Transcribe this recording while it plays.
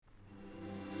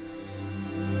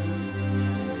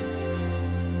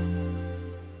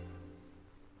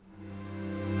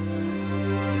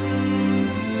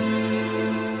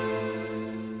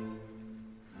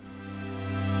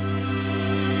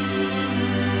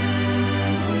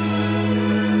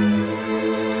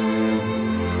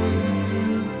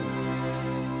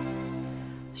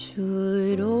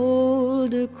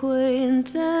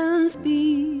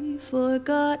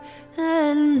forgot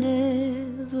and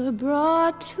never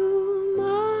brought to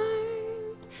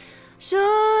mind.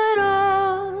 Should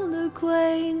old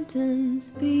acquaintance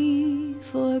be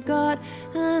forgot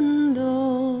and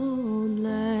old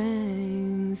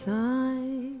lang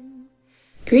syne?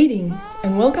 Greetings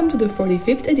and welcome to the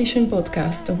 45th edition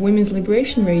podcast of Women's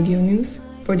Liberation Radio News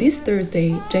for this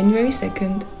Thursday, January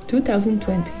 2nd,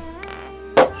 2020.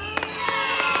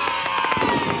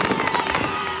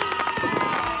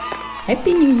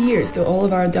 Happy New Year to all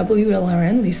of our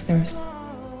WLRN listeners.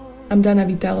 I'm Dana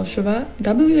Vitaloshova,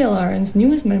 WLRN's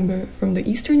newest member from the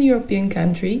Eastern European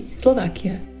country,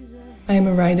 Slovakia. I am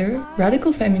a writer,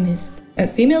 radical feminist, and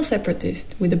female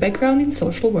separatist with a background in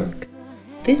social work.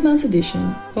 This month's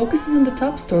edition focuses on the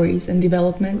top stories and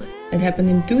developments that happened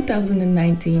in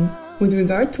 2019 with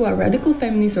regard to our radical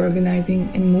feminist organizing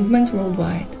and movements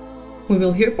worldwide. We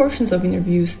will hear portions of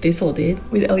interviews Thistle did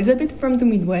with Elizabeth from the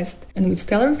Midwest and with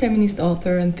stellar feminist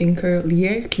author and thinker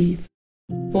Lierre Keith.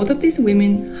 Both of these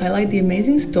women highlight the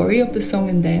amazing story of the song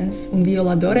and dance Un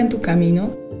Violador en tu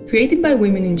Camino, created by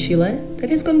women in Chile that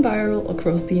has gone viral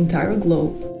across the entire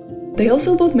globe. They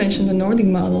also both mention the Nordic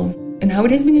model and how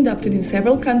it has been adopted in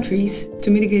several countries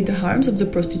to mitigate the harms of the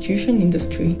prostitution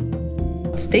industry.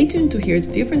 Stay tuned to hear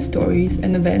the different stories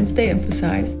and events they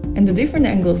emphasize and the different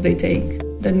angles they take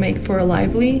that make for a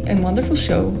lively and wonderful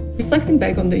show, reflecting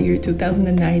back on the year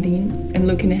 2019 and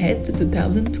looking ahead to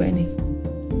 2020.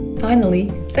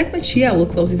 Finally, Sekhmet Shia will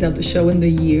close out the show and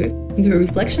the year with her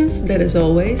reflections that, as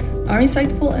always, are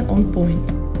insightful and on point.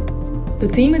 The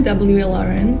team at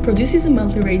WLRN produces a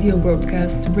monthly radio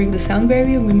broadcast to break the sound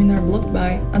barrier women are blocked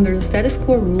by under the status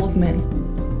quo rule of men.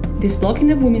 This blocking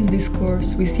of women's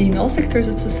discourse we see in all sectors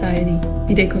of society,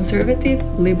 be they conservative,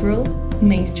 liberal,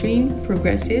 mainstream,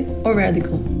 progressive, or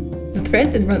radical. The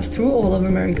thread that runs through all of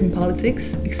American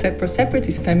politics, except for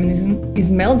separatist feminism,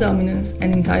 is male dominance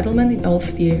and entitlement in all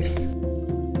spheres.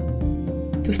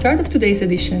 To start off today's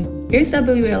edition, here's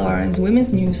WLRN's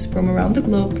Women's News from around the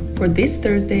globe for this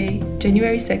Thursday,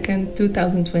 January 2nd,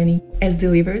 2020, as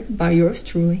delivered by yours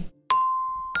truly.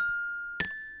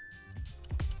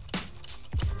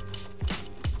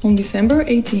 On December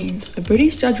 18th, a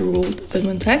British judge ruled that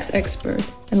when tax expert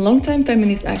and longtime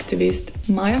feminist activist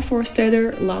Maya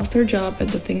Forstater lost her job at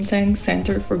the think tank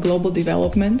Center for Global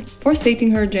Development for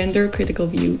stating her gender-critical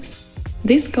views.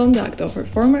 This conduct of her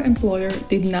former employer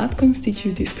did not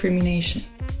constitute discrimination.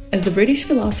 As the British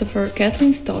philosopher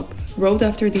Kathleen Stock wrote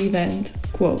after the event,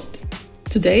 quote,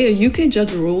 "Today a UK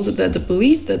judge ruled that the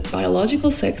belief that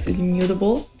biological sex is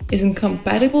immutable is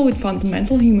incompatible with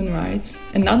fundamental human rights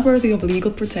and not worthy of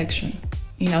legal protection.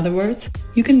 In other words,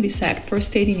 you can be sacked for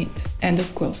stating it." End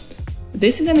of quote.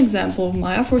 This is an example of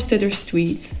Maya Forstater's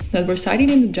tweets that were cited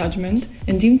in the judgment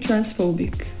and deemed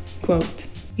transphobic. Quote,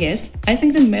 "Yes, I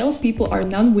think that male people are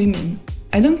not women.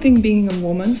 I don't think being a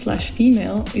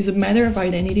woman/female is a matter of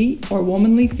identity or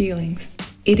womanly feelings.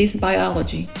 It is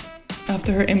biology."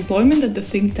 After her employment at the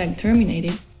think tank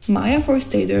terminated, Maya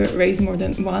Forstater raised more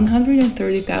than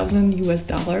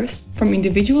 $130,000 from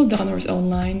individual donors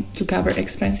online to cover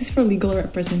expenses for legal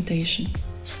representation.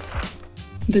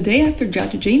 The day after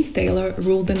Judge James Taylor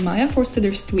ruled that Maya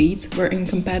Forstater's tweets were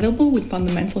incompatible with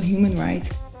fundamental human rights,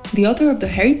 the author of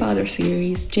the Harry Potter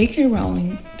series, J.K.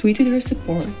 Rowling, tweeted her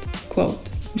support, quote,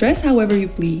 "Dress however you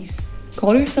please,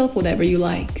 call yourself whatever you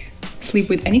like, sleep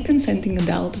with any consenting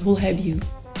adult who'll have you,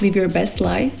 live your best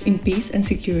life in peace and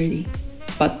security.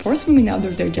 But force women out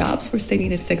of their jobs for stating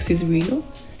that sex is real?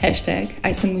 Hashtag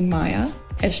I stand with Maya.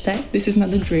 Hashtag this is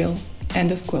not a drill." End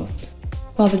of quote.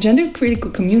 While the gender-critical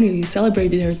community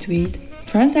celebrated her tweet,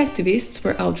 trans activists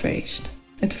were outraged.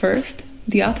 At first,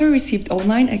 the author received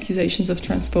online accusations of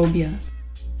transphobia.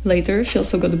 Later, she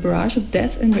also got a barrage of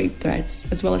death and rape threats,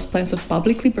 as well as plans of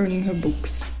publicly burning her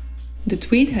books. The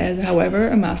tweet has, however,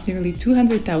 amassed nearly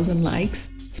 200,000 likes,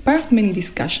 sparked many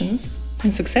discussions,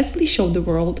 and successfully showed the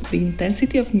world the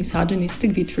intensity of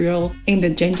misogynistic vitriol aimed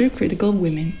at gender-critical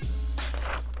women.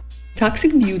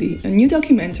 Toxic Beauty, a new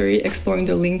documentary exploring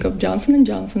the link of Johnson &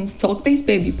 Johnson's talc-based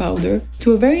baby powder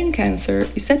to ovarian cancer,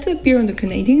 is set to appear on the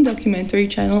Canadian Documentary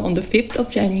Channel on the 5th of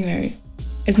January.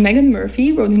 As Megan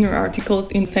Murphy wrote in her article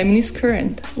in Feminist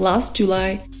Current, last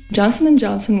July, Johnson &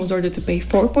 Johnson was ordered to pay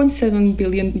 $4.7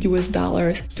 billion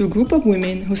to a group of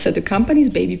women who said the company's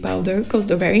baby powder caused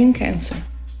ovarian cancer.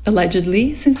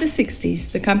 Allegedly, since the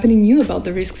 60s, the company knew about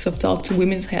the risks of talc to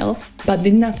women's health, but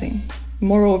did nothing.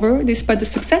 Moreover, despite the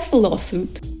successful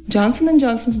lawsuit, Johnson &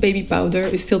 Johnson's baby powder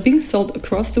is still being sold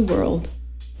across the world.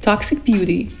 Toxic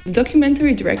Beauty, the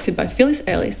documentary directed by Phyllis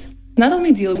Ellis, not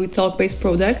only deals with talc-based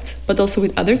products, but also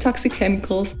with other toxic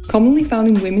chemicals commonly found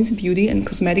in women's beauty and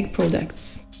cosmetic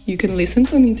products. you can listen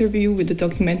to an interview with the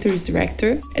documentary's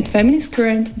director at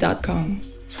feministcurrent.com.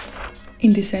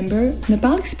 In December,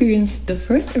 Nepal experienced the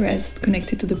first arrest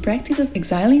connected to the practice of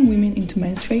exiling women into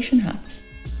menstruation huts.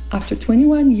 After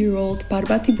 21-year-old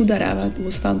Parvati Budaravat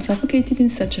was found suffocated in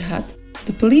such a hut,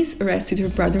 the police arrested her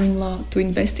brother-in-law to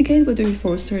investigate whether he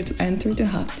forced her to enter the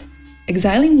hut.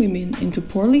 Exiling women into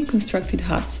poorly constructed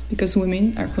huts because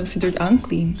women are considered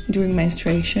unclean during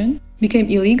menstruation became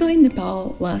illegal in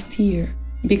Nepal last year.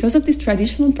 Because of this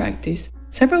traditional practice,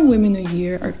 several women a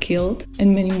year are killed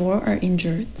and many more are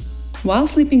injured. While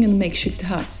sleeping in makeshift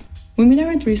huts, women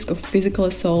are at risk of physical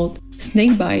assault,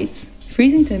 snake bites,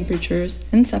 freezing temperatures,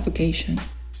 and suffocation.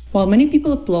 While many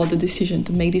people applaud the decision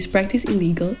to make this practice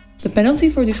illegal, the penalty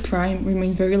for this crime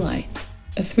remains very light: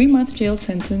 a 3-month jail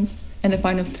sentence and a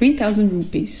fine of 3,000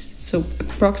 rupees, so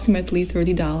approximately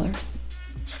 $30.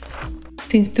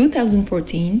 Since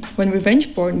 2014, when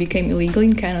revenge porn became illegal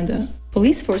in Canada,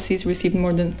 police forces received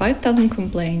more than 5,000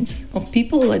 complaints of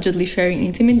people allegedly sharing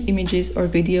intimate images or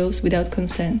videos without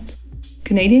consent.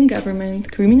 Canadian government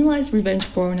criminalized revenge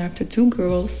porn after 2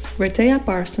 girls, Rehtaeh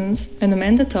Parsons and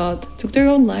Amanda Todd, took their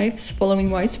own lives following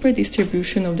widespread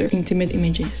distribution of their intimate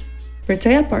images.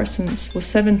 Rehtaeh Parsons was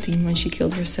 17 when she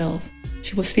killed herself.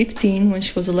 She was 15 when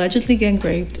she was allegedly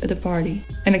gang-raped at a party.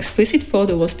 An explicit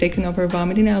photo was taken of her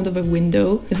vomiting out of a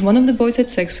window as one of the boys had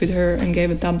sex with her and gave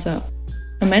a thumbs up.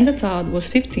 Amanda Todd was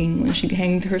 15 when she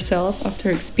hanged herself after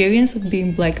her experience of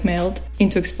being blackmailed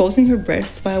into exposing her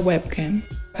breasts via webcam.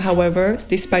 However,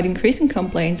 despite increasing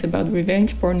complaints about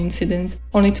revenge porn incidents,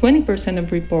 only 20%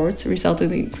 of reports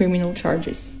resulted in criminal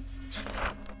charges.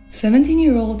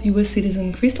 17-year-old US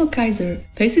citizen Crystal Kaiser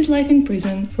faces life in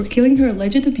prison for killing her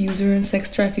alleged abuser and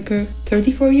sex trafficker,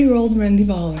 34-year-old Randy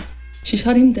Waller. She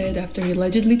shot him dead after he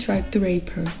allegedly tried to rape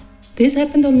her. This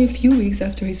happened only a few weeks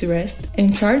after his arrest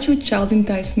and charged with child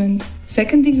enticement,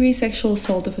 second-degree sexual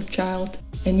assault of a child,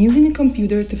 and using a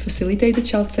computer to facilitate a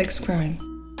child sex crime.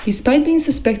 Despite being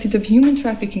suspected of human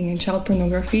trafficking and child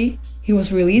pornography, he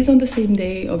was released on the same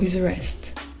day of his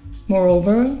arrest.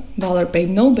 Moreover, Waller paid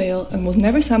no bail and was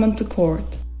never summoned to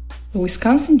court. A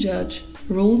Wisconsin judge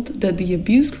ruled that the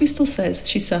abuse Crystal says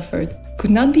she suffered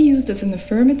could not be used as an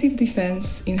affirmative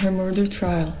defense in her murder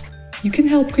trial. You can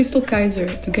help Crystal Kaiser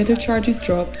to get her charges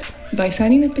dropped by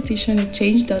signing a petition at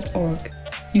change.org.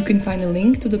 You can find a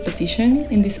link to the petition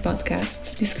in this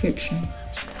podcast's description.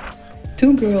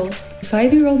 2 girls,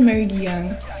 5-year-old Mary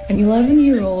Young and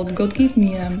 11-year-old Godgive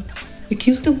Niam,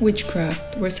 accused of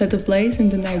witchcraft, were set ablaze in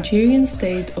the Nigerian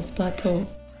state of Plateau.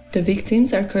 The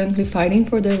victims are currently fighting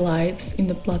for their lives in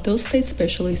the Plateau State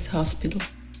Specialist Hospital.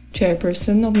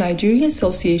 Chairperson of Nigeria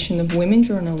Association of Women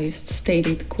Journalists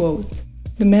stated, quote,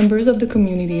 "The members of the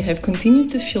community have continued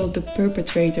to shield the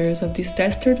perpetrators of this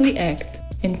dastardly act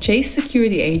and chase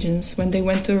security agents when they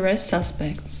went to arrest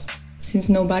suspects. Since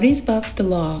nobody is above the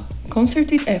law,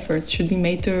 concerted efforts should be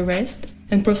made to arrest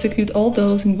and prosecute all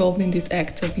those involved in this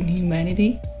act of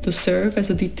inhumanity to serve as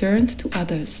a deterrent to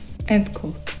others." End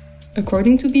quote.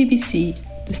 According to BBC,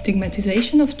 the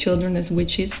stigmatization of children as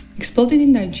witches exploded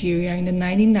in Nigeria in the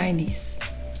 1990s.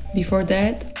 Before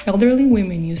that, elderly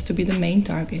women used to be the main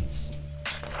targets.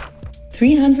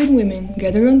 300 women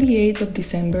gathered on the 8th of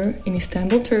December in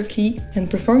Istanbul, Turkey, and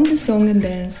performed the song and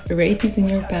dance "A Rape is in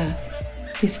Your Path."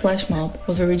 This flash mob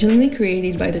was originally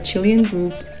created by the Chilean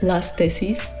group Las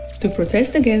Tesis to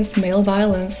protest against male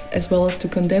violence as well as to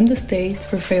condemn the state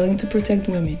for failing to protect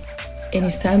women. In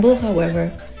Istanbul,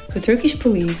 however, the Turkish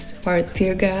police fired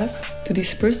tear gas to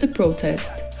disperse the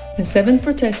protest, and 7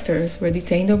 protesters were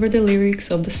detained over the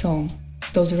lyrics of the song.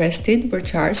 Those arrested were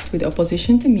charged with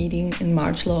opposition to meeting and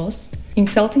march laws,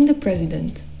 insulting the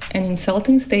president, and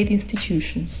insulting state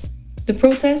institutions. The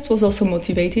protest was also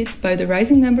motivated by the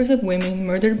rising numbers of women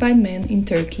murdered by men in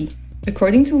Turkey.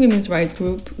 According to women's rights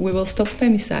group We Will Stop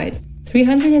Femicide,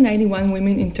 391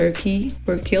 women in Turkey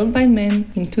were killed by men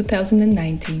in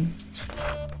 2019.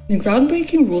 In a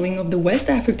groundbreaking ruling of the West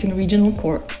African Regional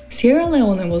Court, Sierra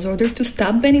Leone was ordered to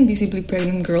stop banning visibly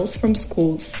pregnant girls from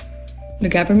schools. The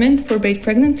government forbade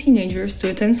pregnant teenagers to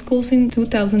attend schools in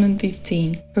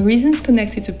 2015 for reasons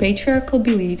connected to patriarchal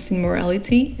beliefs in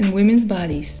morality and women's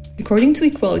bodies. According to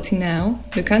Equality Now,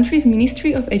 the country's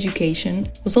Ministry of Education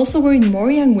was also worried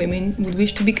more young women would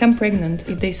wish to become pregnant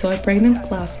if they saw a pregnant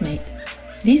classmate.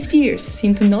 These fears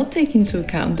seem to not take into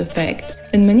account the fact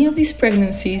that many of these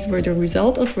pregnancies were the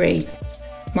result of rape.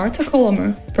 Marta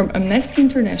Colomer from Amnesty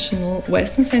International,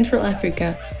 West and Central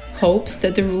Africa, hopes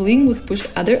that the ruling would push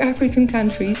other African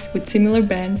countries with similar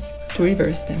bans to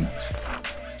reverse them.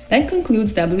 That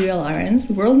concludes WLRN's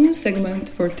World News segment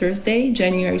for Thursday,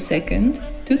 January 2nd,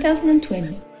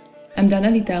 2020. I'm Dana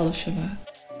Vitalosheva.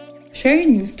 Share your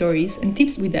news stories and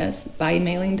tips with us by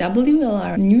emailing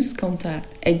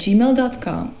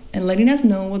wlrnewscontact@gmail.com and letting us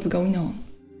know what's going on.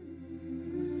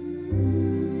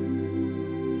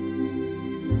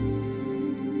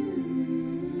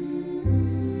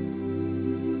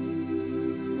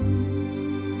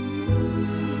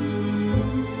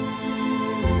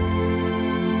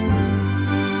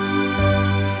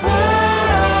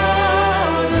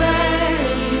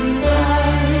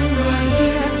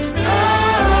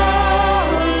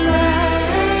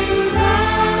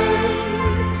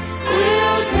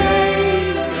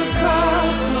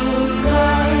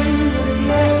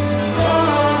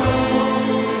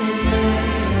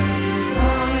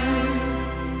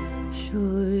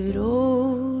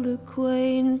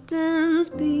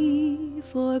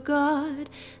 Forgot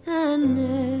and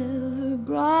never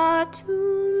brought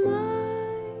to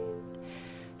mind.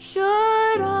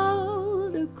 Should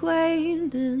old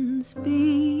acquaintance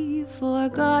be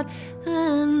forgot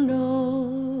and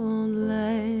old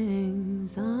lang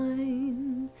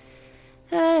syne,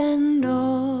 and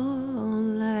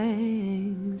old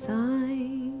lang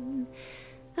syne,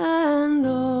 and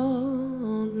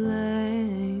old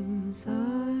lang syne.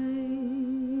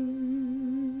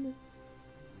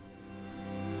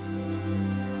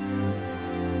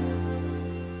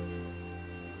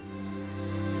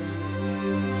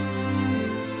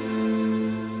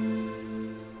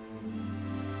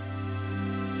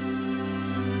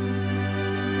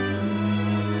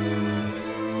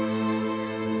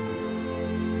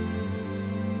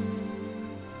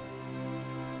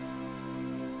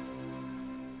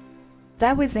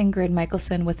 That was Ingrid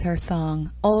Michaelson with her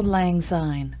song, Auld Lang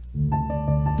Syne.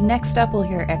 Next up, we'll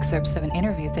hear excerpts of an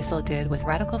interview Thistle did with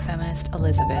radical feminist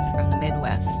Elizabeth from the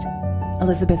Midwest.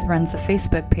 Elizabeth runs the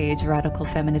Facebook page Radical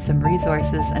Feminism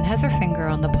Resources and has her finger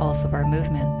on the pulse of our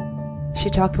movement. She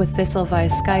talked with Thistle via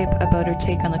Skype about her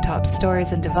take on the top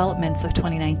stories and developments of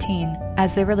 2019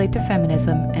 as they relate to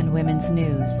feminism and women's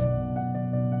news.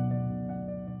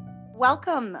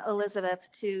 Welcome, Elizabeth,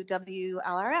 to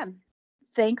WLRN.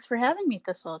 Thanks for having me,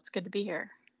 Thistle. It's good to be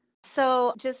here.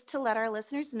 So just to let our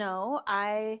listeners know,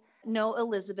 I know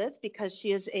Elizabeth because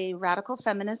she is a radical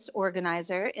feminist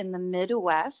organizer in the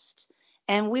Midwest,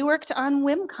 and we worked on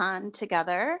WimCon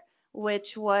together,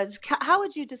 which was, how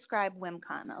would you describe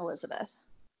WimCon, Elizabeth?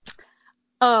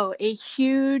 Oh, a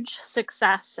huge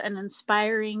success and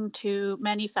inspiring to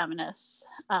many feminists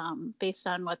based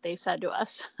on what they said to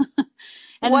us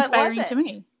and what inspiring to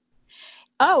me.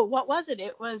 Oh, what was it?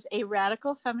 It was a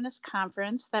radical feminist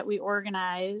conference that we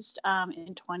organized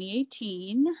in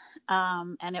 2018,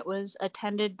 and it was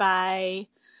attended by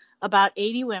about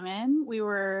 80 women. We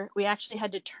actually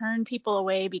had to turn people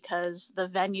away because the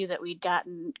venue that we'd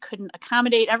gotten couldn't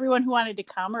accommodate everyone who wanted to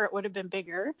come, or it would have been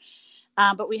bigger.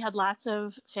 But we had lots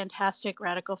of fantastic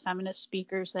radical feminist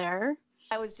speakers there.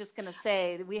 I was just going to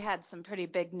say, we had some pretty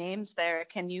big names there.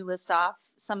 Can you list off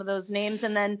some of those names?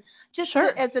 And then just Sure.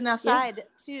 As an aside,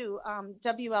 too,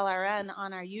 WLRN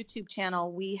on our YouTube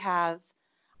channel, we have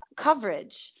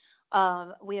coverage.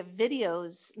 We have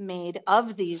videos made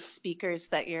of these speakers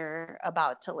that you're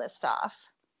about to list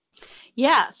off.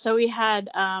 Yeah, so we had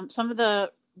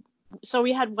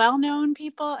we had well-known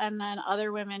people and then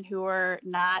other women who were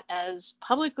not as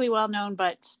publicly well-known,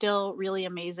 but still really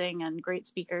amazing and great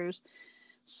speakers.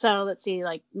 So let's see,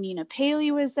 like Nina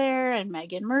Paley was there, and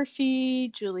Megan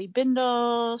Murphy, Julie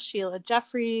Bindel, Sheila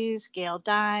Jeffries, Gail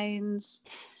Dines,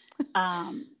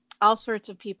 all sorts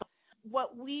of people.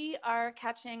 What we are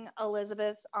catching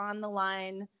Elizabeth on the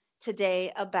line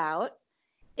today about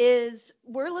is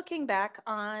we're looking back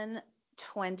on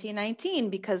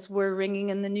 2019 because we're ringing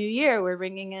in the new year. We're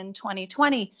ringing in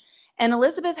 2020. And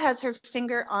Elizabeth has her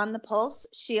finger on the pulse.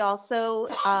 She also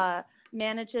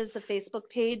manages a Facebook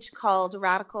page called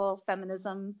Radical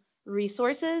Feminism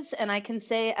Resources. And I can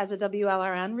say as a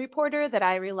WLRN reporter that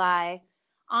I rely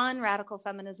on Radical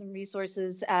Feminism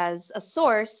Resources as a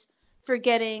source for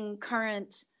getting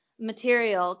current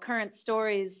material, current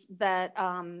stories that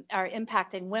are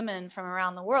impacting women from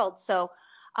around the world. So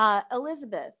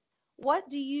Elizabeth, what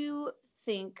do you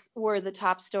think were the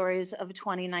top stories of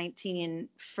 2019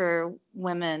 for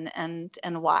women and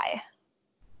why?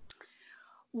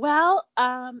 Well,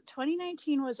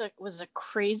 2019 was a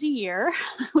crazy year.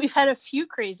 We've had a few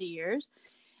crazy years.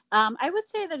 I would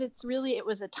say that it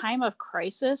was a time of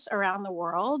crisis around the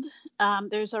world.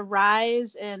 There's a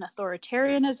rise in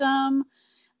authoritarianism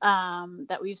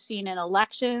that we've seen in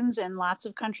elections in lots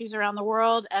of countries around the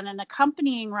world, and an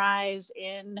accompanying rise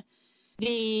in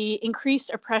the increased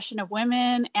oppression of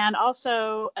women and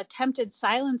also attempted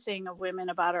silencing of women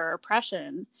about our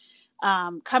oppression.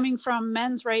 coming from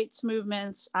men's rights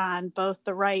movements on both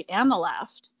the right and the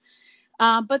left.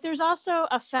 But there's also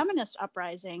a feminist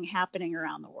uprising happening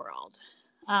around the world.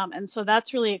 And so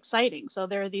that's really exciting. So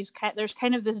there's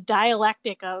kind of this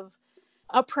dialectic of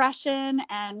oppression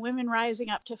and women rising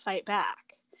up to fight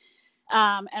back.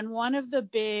 And one of the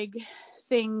big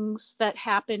things that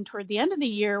happened toward the end of the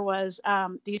year was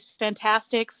these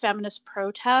fantastic feminist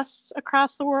protests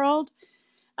across the world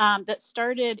that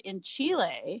started in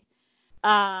Chile,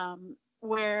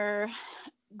 where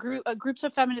groups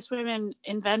of feminist women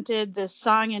invented this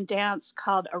song and dance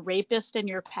called A Rapist in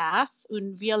Your Path,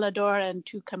 Un Violador en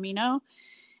Tu Camino.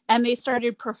 And they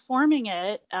started performing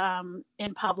it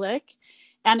in public.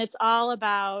 And it's all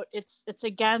about, it's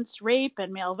against rape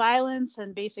and male violence,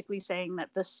 and basically saying that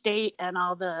the state and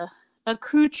all the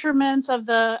accoutrements of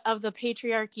the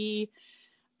patriarchy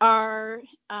are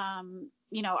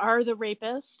the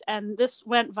rapist. And this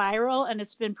went viral, and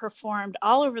it's been performed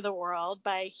all over the world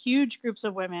by huge groups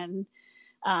of women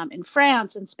in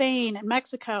France and Spain and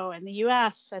Mexico and the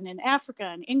US and in Africa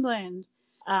and England.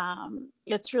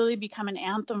 It's really become an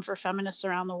anthem for feminists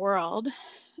around the world.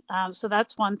 So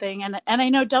that's one thing. And I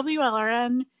know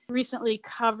WLRN recently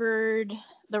covered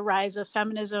the rise of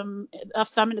feminism, a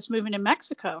feminist movement in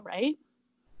Mexico, right?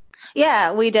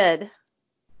 Yeah, we did.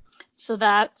 So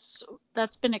that's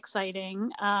been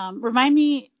exciting. Remind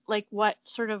me, like, what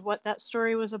that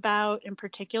story was about in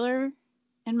particular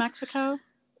in Mexico?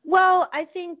 Well, I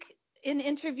think in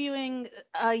interviewing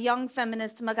a young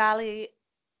feminist, Magali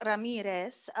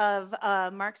Ramirez, of a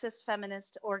Marxist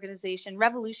feminist organization,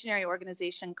 revolutionary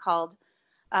organization called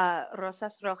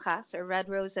Rosas Rojas, or Red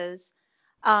Roses,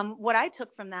 what I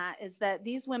took from that is that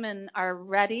these women are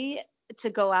ready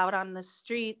to go out on the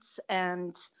streets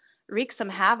and wreak some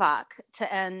havoc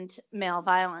to end male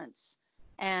violence,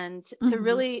 and to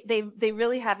really, they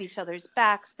really have each other's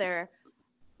backs. They're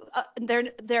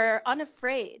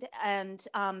unafraid, and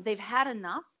they've had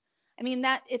enough. I mean,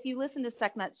 that if you listen to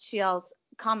Sekhmet Shiel's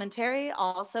commentary,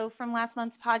 also from last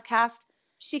month's podcast,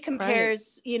 she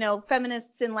compares,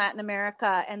 feminists in Latin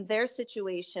America and their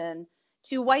situation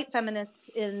to white feminists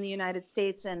in the United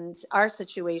States and our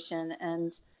situation,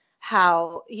 and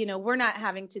how, we're not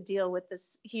having to deal with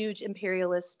this huge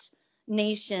imperialist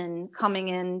nation coming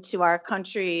into our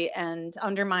country and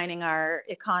undermining our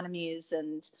economies,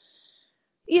 and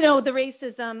the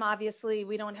racism, obviously,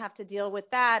 we don't have to deal with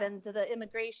that, and the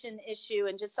immigration issue,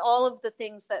 and just all of the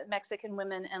things that Mexican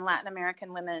women and Latin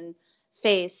American women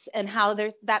face, and how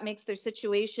that makes their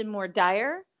situation more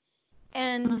dire.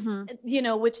 And,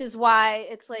 which is why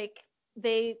it's like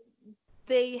they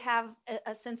have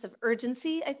a sense of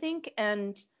urgency, I think.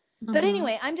 And, but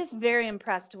anyway, I'm just very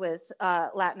impressed with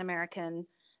Latin American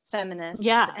feminists.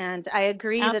 Yeah. And I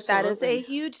agree that is a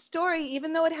huge story,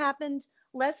 even though it happened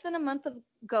less than a month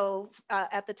ago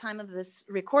at the time of this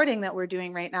recording that we're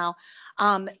doing right now.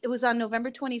 It was on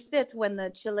November 25th when the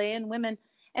Chilean women,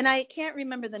 and I can't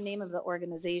remember the name of the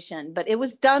organization, but it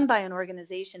was done by an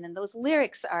organization, and those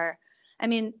lyrics are,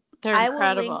 they're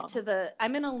incredible.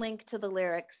 I'm going to link to the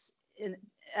lyrics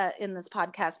in this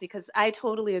podcast, because I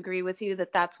totally agree with you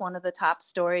that that's one of the top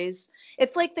stories.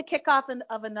 It's like the kickoff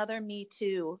of another Me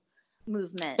Too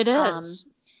movement. It is.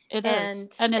 It is.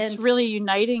 And it's really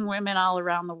uniting women all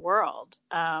around the world.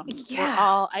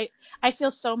 Yeah. I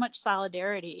feel so much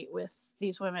solidarity with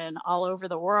these women all over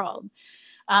the world.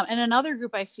 And another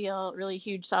group I feel really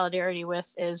huge solidarity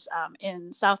with is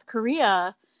in South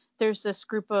Korea. There's this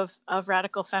group of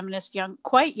radical feminist,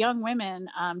 quite young women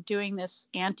doing this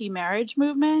anti-marriage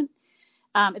movement.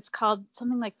 It's called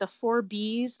something like the 4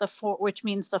 Bs, which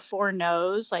means the 4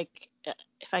 no's, like,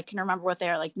 if I can remember what they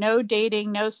are, like no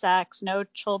dating, no sex, no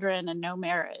children, and no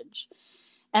marriage.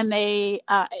 And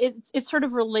it's sort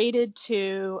of related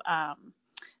to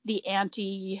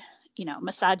the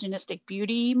misogynistic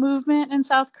beauty movement in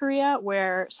South Korea,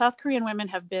 where South Korean women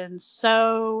have been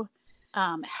so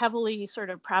heavily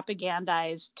sort of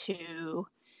propagandized to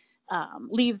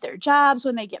leave their jobs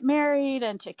when they get married,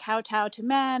 and to kowtow to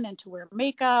men, and to wear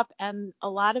makeup. And a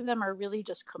lot of them are really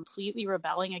just completely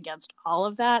rebelling against all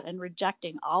of that and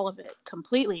rejecting all of it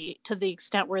completely, to the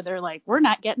extent where they're like, we're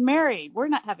not getting married, we're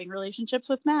not having relationships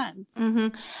with men.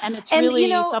 And it's really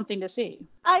something to see.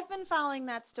 I've been following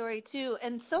that story too,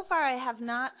 and so far I have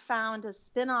not found a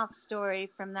spin-off story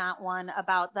from that one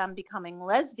about them becoming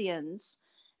lesbians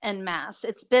en masse.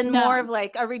 It's been more of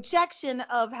like a rejection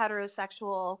of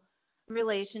heterosexual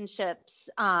relationships,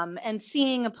 and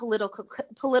seeing a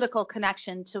political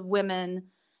connection to women,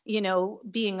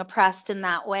 being oppressed in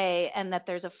that way, and that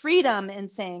there's a freedom in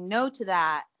saying no to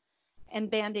that and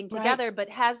banding together. Right. But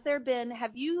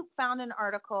have you found an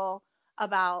article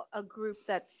about a group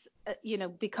that's,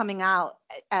 becoming out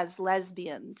as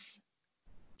lesbians?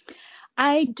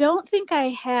 I don't think I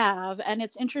have, and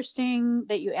it's interesting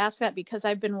that you ask that because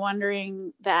I've been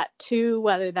wondering that too,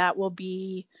 whether that will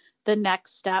be the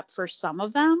next step for some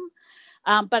of them.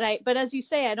 But as you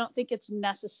say, I don't think it's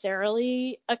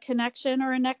necessarily a connection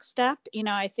or a next step.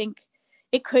 I think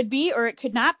it could be or it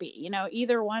could not be.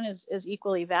 Either one is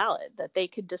equally valid. That they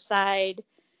could decide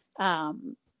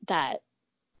that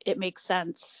it makes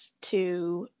sense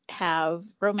to have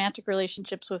romantic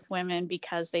relationships with women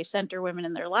because they center women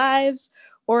in their lives,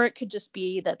 or it could just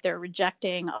be that they're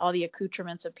rejecting all the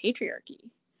accoutrements of patriarchy.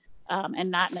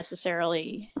 And not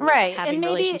necessarily right. having And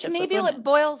relationships maybe with women. it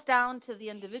boils down to the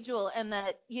individual, and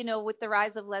that, with the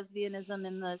rise of lesbianism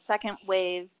in the second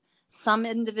wave, some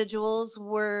individuals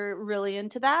were really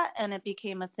into that and it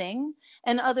became a thing,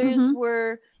 and others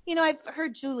were, I've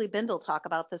heard Julie Bindel talk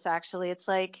about this actually. It's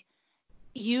like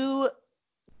you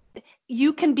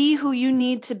can be who you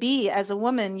need to be as a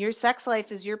woman. Your sex life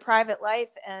is your private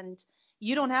life, and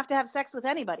you don't have to have sex with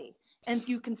anybody, and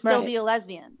you can still be a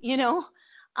lesbian,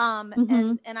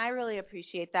 and I really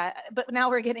appreciate that. But now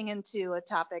we're getting into a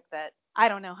topic that I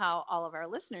don't know how all of our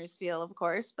listeners feel, of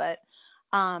course, but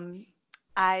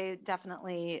I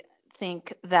definitely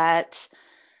think that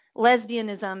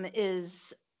lesbianism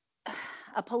is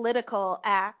a political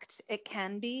act. It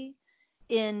can be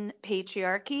in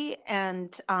patriarchy,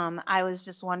 and I was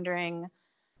just wondering,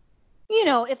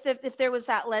 if there was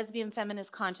that lesbian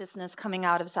feminist consciousness coming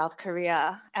out of South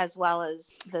Korea, as well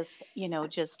as this,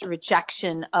 just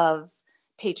rejection of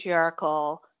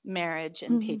patriarchal marriage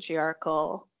and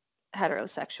patriarchal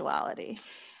heterosexuality.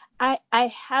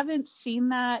 I haven't seen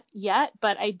that yet,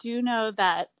 but I do know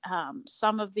that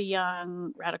some of the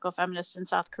young radical feminists in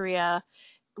South Korea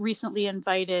recently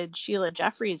invited Sheila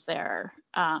Jeffries there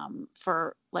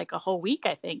for like a whole week,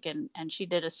 I think, and she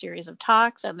did a series of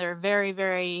talks, and they're very,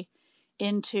 very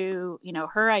into,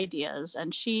 her ideas,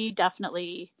 and she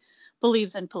definitely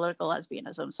believes in political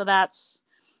lesbianism. So that's,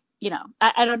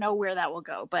 I don't know where that will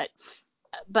go, but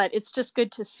it's just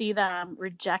good to see them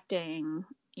rejecting,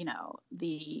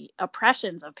 the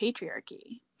oppressions of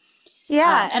patriarchy.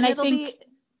 Yeah, and I think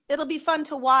it'll be fun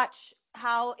to watch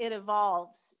how it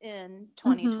evolves in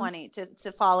 2020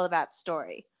 to follow that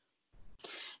story.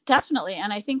 Definitely.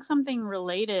 And I think something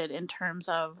related in terms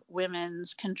of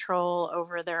women's control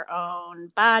over their own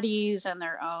bodies and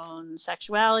their own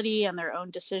sexuality and their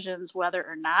own decisions whether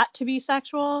or not to be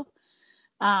sexual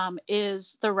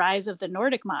is the rise of the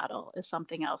Nordic model is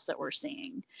something else that we're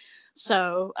seeing.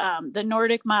 So the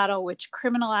Nordic model, which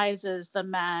criminalizes the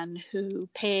men who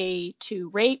pay to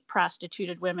rape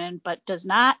prostituted women, but does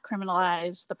not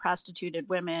criminalize the prostituted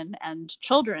women and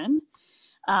children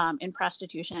in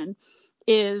prostitution,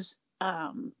 is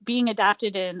being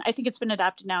adopted in, I think it's been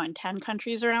adopted now in 10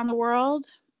 countries around the world.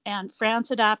 And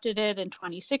France adopted it in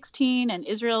 2016, and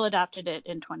Israel adopted it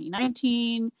in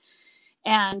 2019.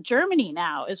 And Germany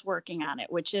now is working on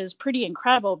it, which is pretty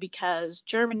incredible because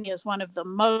Germany is one of the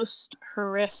most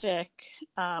horrifically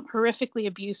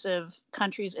abusive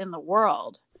countries in the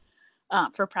world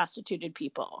for prostituted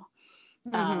people.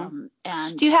 And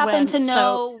do you happen to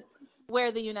know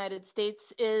where the United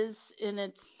States is in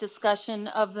its discussion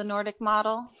of the Nordic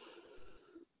model?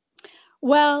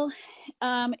 Well,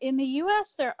 in the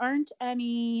U.S., there aren't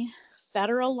any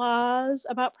federal laws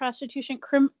about prostitution.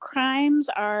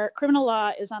 Criminal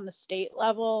law is on the state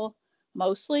level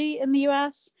mostly in the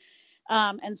U.S.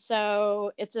 And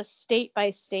so it's a state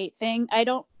by state thing. I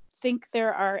don't think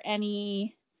there are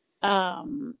any,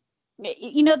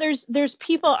 there's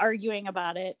people arguing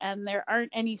about it, and there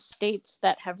aren't any states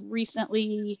that have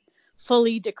recently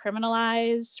fully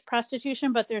decriminalized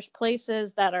prostitution, but there's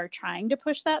places that are trying to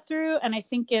push that through. And I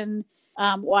think in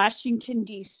Washington,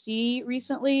 D.C.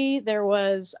 recently, there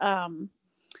was,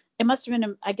 it must have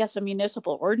been, a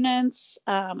municipal ordinance.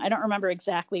 I don't remember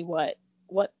exactly what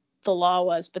the law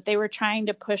was, but they were trying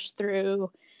to push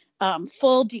through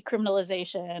full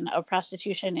decriminalization of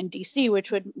prostitution in D.C.,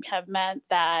 which would have meant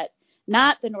that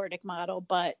not the Nordic model,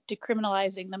 but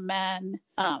decriminalizing the men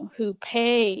who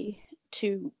pay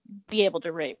to be able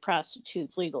to rape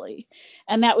prostitutes legally.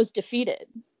 And that was defeated.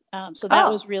 So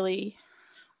that was really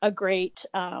a great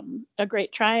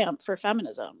triumph for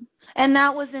feminism. And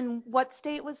that was in what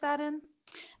state was that in?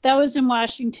 That was in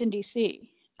Washington, D.C.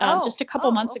 Just a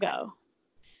couple months ago.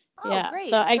 Oh, great.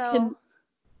 So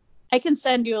I can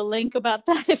send you a link about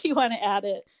that if you want to add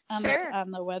it on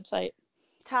the website.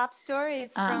 Top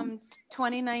stories from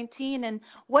 2019. And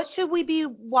what should we be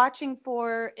watching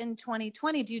for in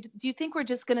 2020? Do you think we're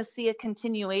just going to see a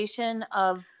continuation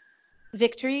of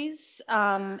victories,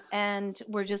 and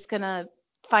we're just going to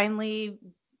finally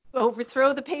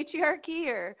overthrow the patriarchy,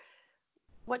 or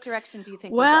what direction do you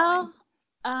think we're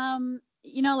going?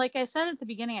 Like I said at the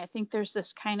beginning, I think there's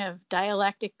this kind of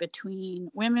dialectic between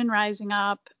women rising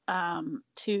up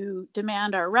to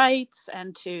demand our rights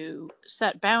and to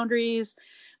set boundaries,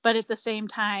 but at the same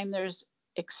time, there's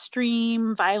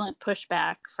extreme violent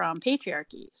pushback from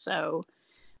patriarchy. So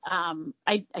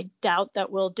I doubt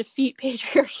that we'll defeat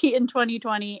patriarchy in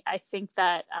 2020. I think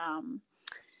that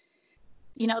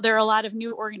there are a lot of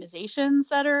new organizations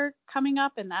that are coming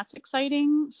up, and that's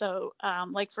exciting. So,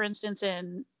 like for instance,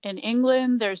 in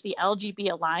England, there's the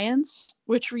LGB Alliance,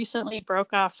 which recently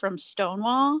broke off from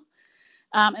Stonewall.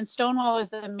 And Stonewall is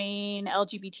the main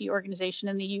LGBT organization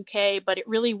in the UK, but it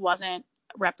really wasn't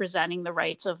representing the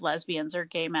rights of lesbians or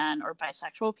gay men or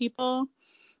bisexual people.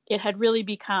 It had really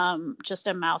become just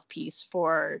a mouthpiece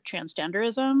for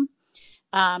transgenderism.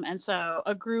 And so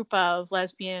a group of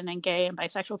lesbian and gay and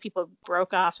bisexual people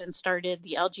broke off and started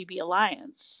the LGB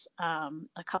Alliance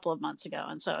a couple of months ago.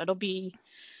 And so it'll be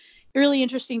really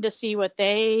interesting to see where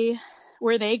they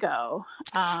go.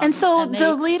 And so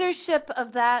the leadership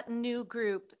of that new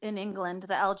group in England,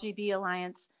 the LGB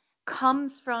Alliance,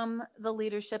 comes from the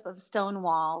leadership of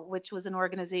Stonewall, which was an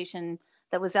organization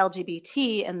that was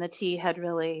LGBT, and the T had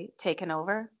really taken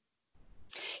over.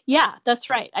 Yeah, that's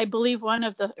right. I believe one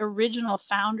of the original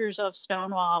founders of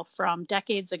Stonewall from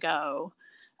decades ago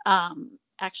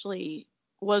actually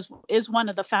is one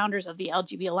of the founders of the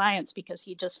LGBT Alliance, because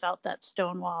he just felt that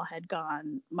Stonewall had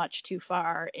gone much too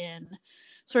far in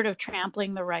sort of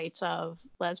trampling the rights of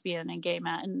lesbian and gay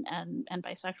men and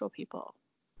bisexual people.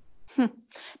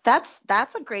 That's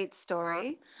a great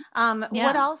story.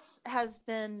 What else has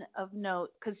been of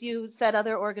note? Because you said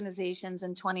other organizations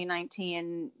in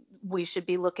 2019 we should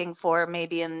be looking for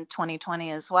maybe in 2020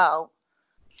 as well.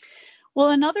 Well,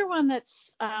 another one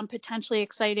that's potentially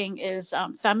exciting is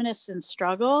Feminists in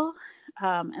Struggle,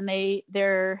 and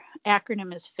their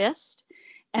acronym is FIST.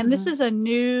 And this is a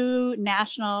new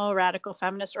national radical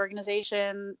feminist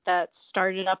organization that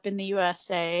started up in the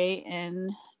USA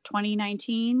in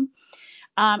 2019.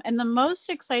 And the most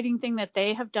exciting thing that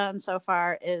they have done so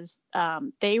far is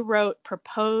they wrote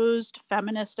proposed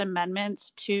feminist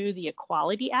amendments to the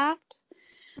Equality Act.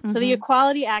 So the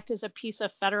Equality Act is a piece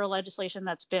of federal legislation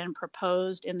that's been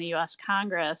proposed in the U.S.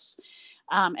 Congress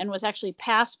and was actually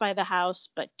passed by the House,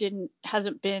 but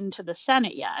hasn't been to the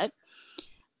Senate yet.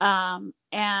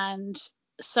 And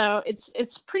so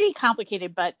it's pretty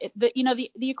complicated, but the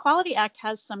Equality Act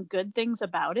has some good things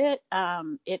about it.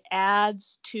 It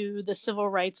adds to the civil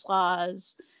rights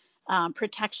laws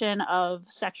protection of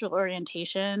sexual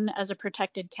orientation as a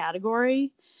protected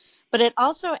category, but it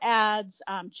also adds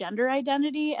gender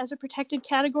identity as a protected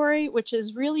category, which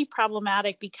is really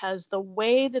problematic because the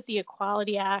way that the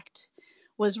Equality Act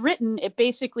was written, it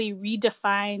basically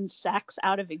redefines sex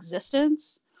out of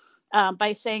existence.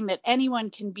 By saying that anyone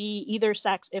can be either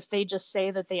sex if they just say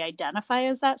that they identify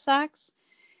as that sex.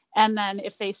 And then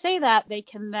if they say that, they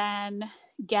can then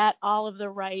get all of the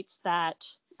rights that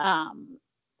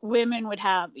women would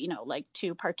have, like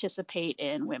to participate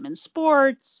in women's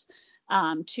sports,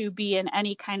 to be in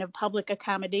any kind of public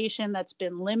accommodation that's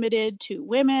been limited to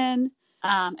women.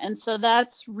 And so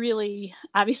that's really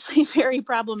obviously very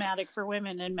problematic for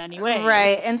women in many ways.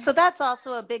 Right. And so that's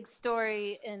also a big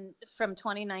story from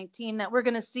 2019 that we're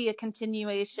going to see a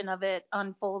continuation of it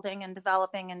unfolding and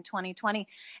developing in 2020.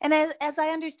 And as I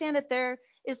understand it, there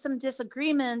is some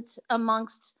disagreement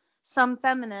amongst some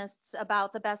feminists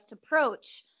about the best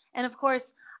approach. And of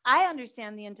course, I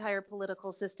understand the entire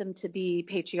political system to be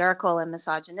patriarchal and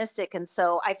misogynistic. And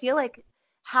so I feel like,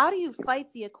 how do you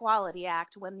fight the Equality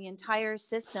Act when the entire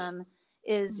system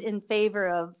is in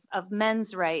favor of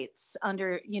men's rights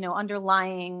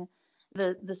underlying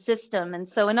the system? And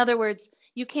so, in other words,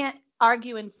 you can't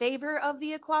argue in favor of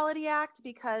the Equality Act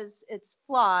because it's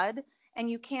flawed, and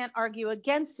you can't argue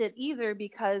against it either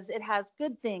because it has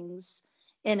good things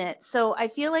in it. So I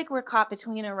feel like we're caught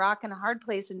between a rock and a hard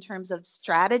place in terms of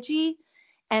strategy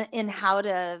and in how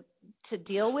to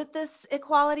deal with this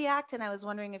Equality Act. And I was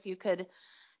wondering if you could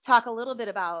talk a little bit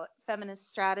about feminist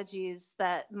strategies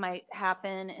that might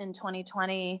happen in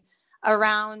 2020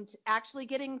 around actually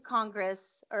getting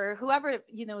Congress or whoever,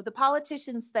 the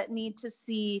politicians that need to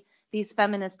see these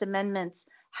feminist amendments,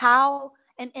 how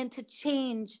and to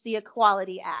change the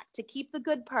Equality Act, to keep the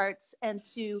good parts and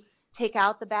to take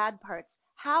out the bad parts.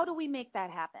 How do we make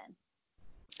that happen?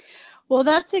 Well,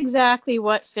 that's exactly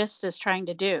what FIST is trying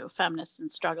to do, Feminists in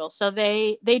Struggle. So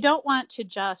they don't want to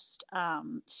just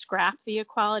scrap the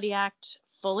Equality Act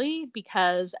fully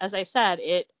because, as I said,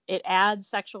 it adds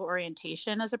sexual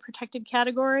orientation as a protected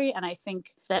category. And I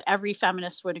think that every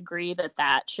feminist would agree that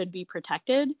that should be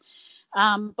protected.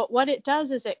 But what it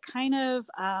does is it kind of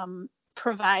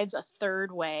provides a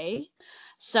third way.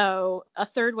 So a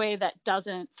third way that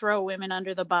doesn't throw women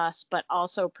under the bus, but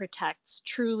also protects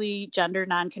truly gender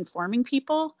nonconforming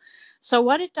people. So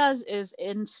what it does is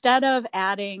instead of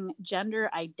adding gender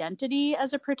identity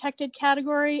as a protected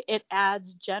category, it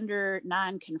adds gender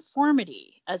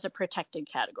nonconformity as a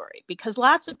protected category, because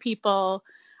lots of people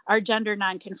are gender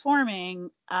nonconforming.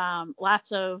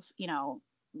 Lots of,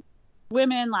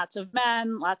 women, lots of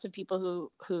men, lots of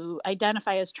people who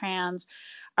identify as trans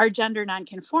are gender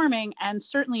nonconforming, and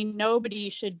certainly nobody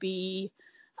should be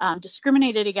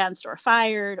discriminated against or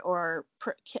fired or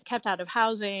kept out of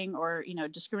housing or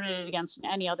discriminated against in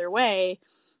any other way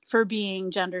for being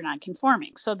gender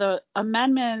nonconforming. So the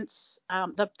amendments,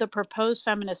 the proposed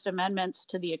feminist amendments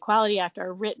to the Equality Act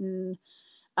are written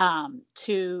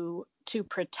to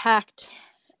protect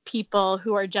people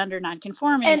who are gender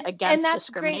nonconforming against and that's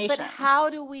discrimination. Great, but how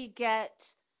do we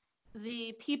get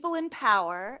the people in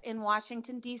power in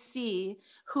Washington, D.C.,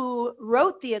 who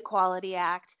wrote the Equality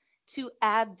Act to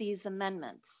add these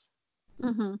amendments?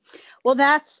 Mm-hmm. Well,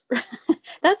 that's the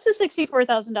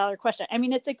 $64,000 question. I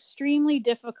mean, it's extremely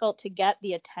difficult to get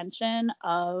the attention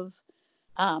of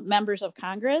members of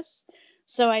Congress.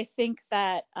 So I think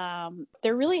that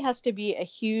there really has to be a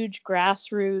huge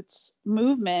grassroots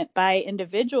movement by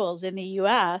individuals in the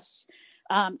U.S.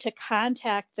 To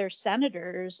contact their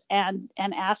senators and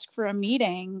ask for a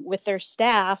meeting with their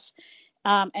staff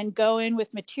and go in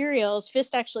with materials.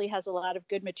 FIST actually has a lot of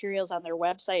good materials on their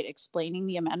website explaining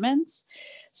the amendments.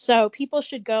 So people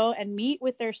should go and meet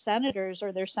with their senators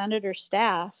or their senator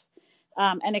staff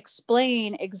and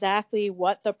explain exactly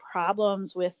what the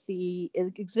problems with the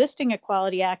existing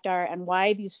Equality Act are and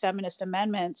why these feminist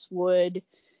amendments would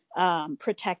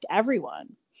protect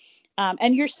everyone.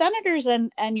 And your senators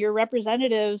and your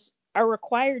representatives are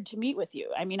required to meet with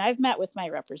you. I mean, I've met with my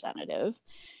representative.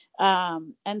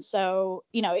 And so,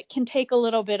 it can take a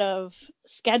little bit of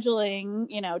scheduling,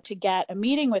 to get a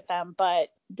meeting with them. But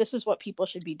this is what people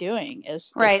should be doing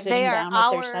is sitting down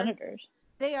with their senators.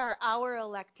 They are our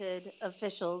elected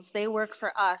officials. They work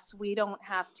for us. We don't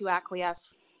have to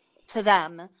acquiesce to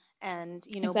them and,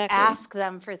 Exactly. ask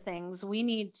them for things. We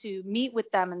need to meet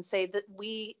with them and say that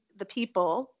we, the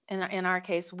people, in our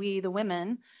case, we, the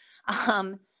women,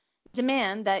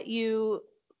 demand that you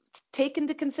take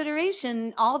into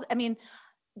consideration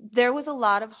there was a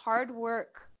lot of hard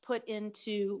work put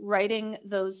into writing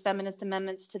those feminist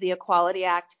amendments to the Equality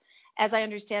Act. As I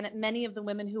understand it, many of the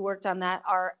women who worked on that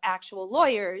are actual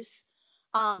lawyers.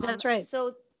 That's right.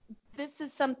 So this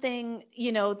is something,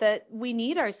 that we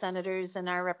need our senators and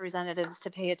our representatives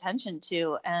to pay attention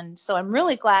to. And so I'm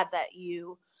really glad that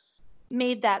you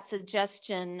made that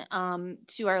suggestion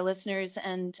to our listeners.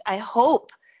 And I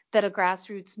hope that a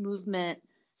grassroots movement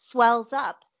swells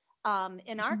up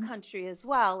in our country as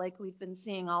well, like we've been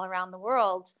seeing all around the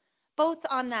world, both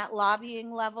on that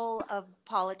lobbying level of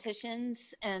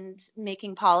politicians and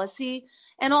making policy,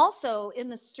 and also in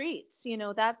the streets.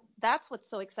 That's what's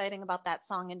so exciting about that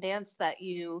song and dance that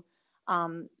you,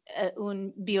 Un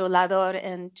Violador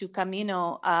en Tu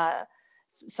Camino,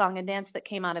 song and dance that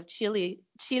came out of Chile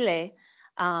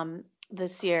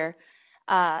this year.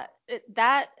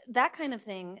 That kind of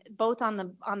thing, both on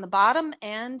the bottom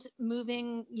and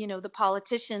moving, the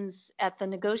politicians at the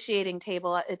negotiating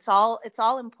table. It's all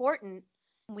important.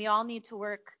 We all need to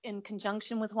work in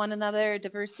conjunction with one another,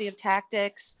 diversity of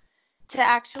tactics, to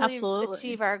actually Absolutely.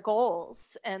 achieve our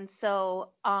goals. And so,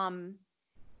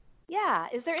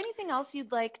 is there anything else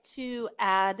you'd like to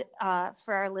add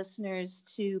for our listeners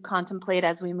to contemplate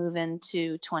as we move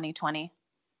into 2020?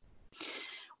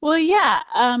 Well, yeah,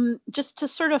 just to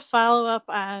sort of follow up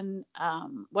on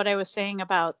what I was saying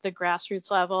about the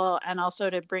grassroots level and also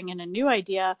to bring in a new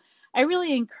idea, I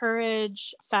really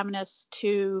encourage feminists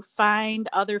to find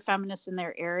other feminists in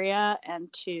their area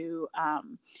and to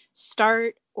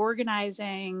start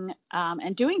organizing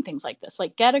and doing things like this,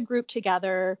 like get a group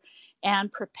together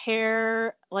and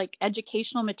prepare like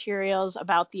educational materials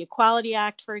about the Equality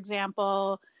Act, for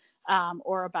example,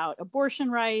 or about abortion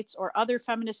rights or other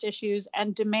feminist issues,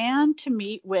 and demand to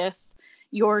meet with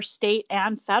your state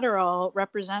and federal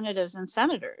representatives and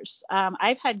senators.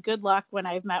 I've had good luck when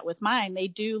I've met with mine. They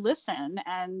do listen,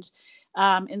 and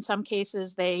in some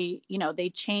cases they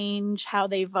change how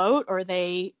they vote or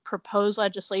they propose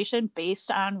legislation based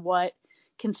on what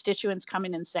constituents come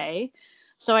in and say.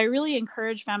 So I really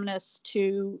encourage feminists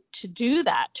to do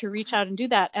that, to reach out and do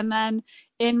that. And then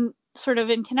in sort of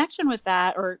in connection with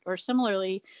that, or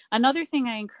similarly, another thing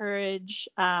I encourage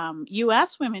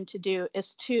U.S. women to do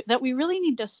is that we really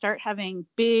need to start having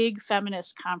big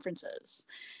feminist conferences.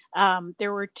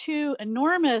 There were 2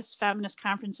 enormous feminist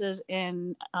conferences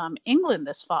in England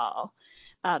this fall,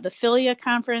 the Philia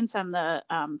Conference and the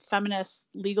Feminist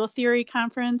Legal Theory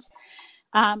Conference.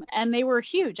 And they were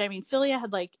huge. I mean, Philia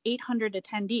had like 800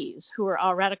 attendees who were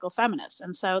all radical feminists.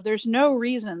 And so there's no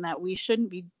reason that we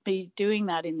shouldn't be doing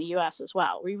that in the US as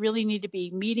well. We really need to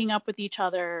be meeting up with each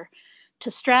other to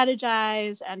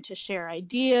strategize and to share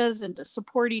ideas and to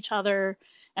support each other.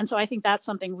 And so I think that's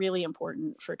something really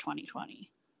important for 2020.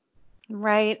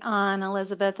 Right on,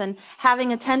 Elizabeth. And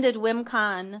having attended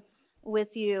WimCon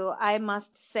with you, I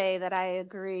must say that I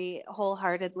agree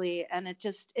wholeheartedly, and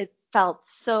it felt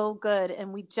so good,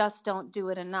 and we just don't do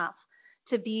it enough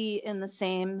to be in the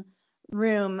same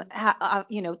room,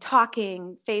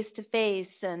 talking face to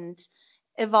face and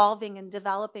evolving and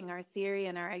developing our theory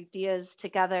and our ideas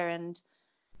together. And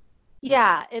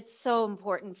yeah, it's so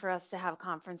important for us to have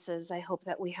conferences. I hope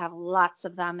that we have lots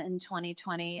of them in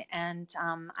 2020. And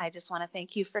I just want to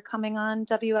thank you for coming on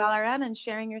WLRN and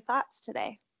sharing your thoughts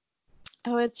today.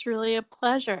 Oh, it's really a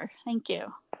pleasure. Thank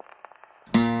you.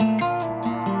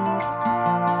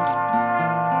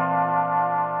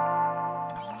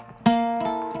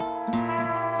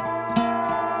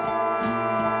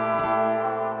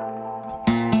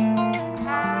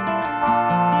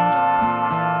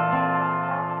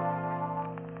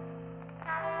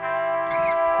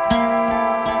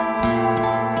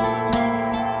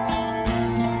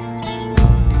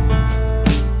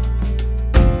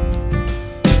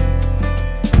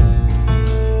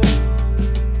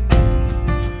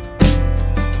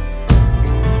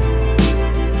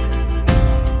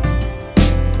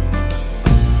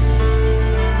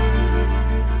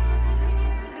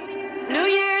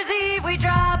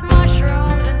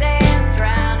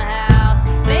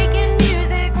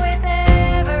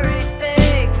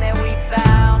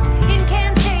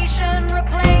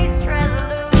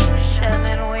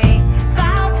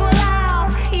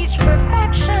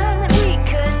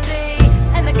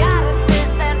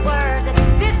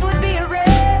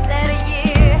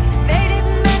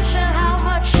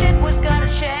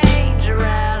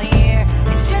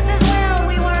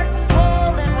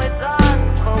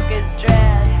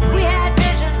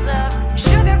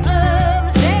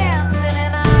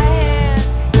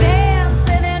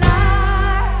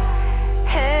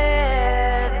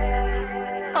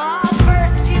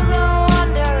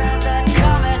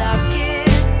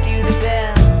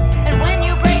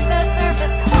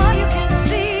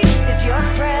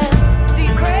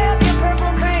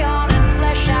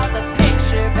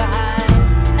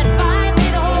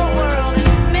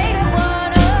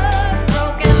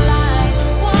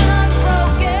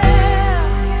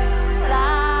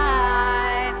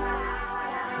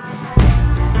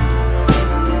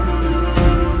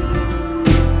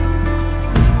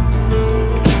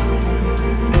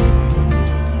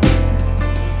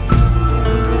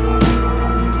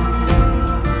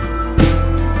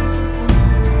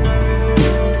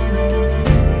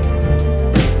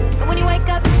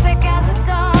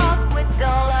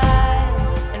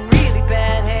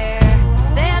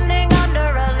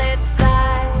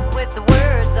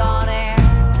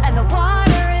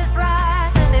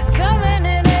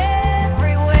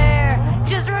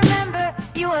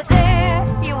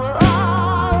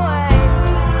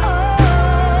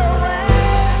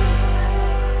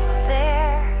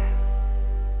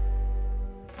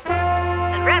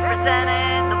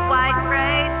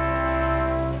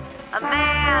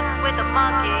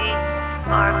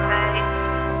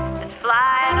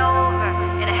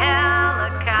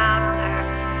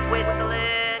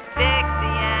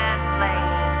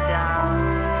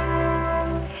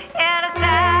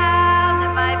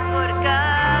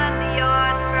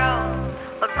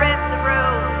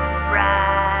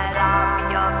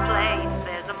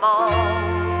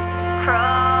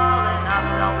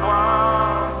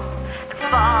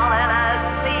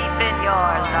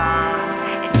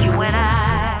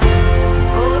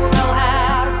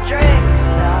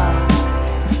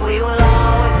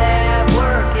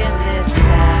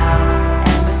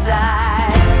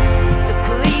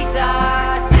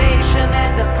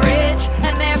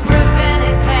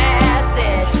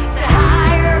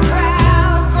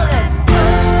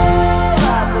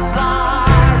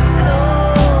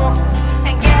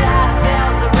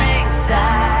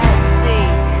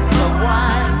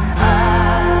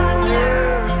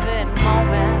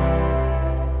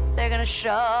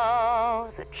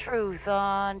 Show the truth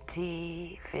on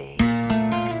TV.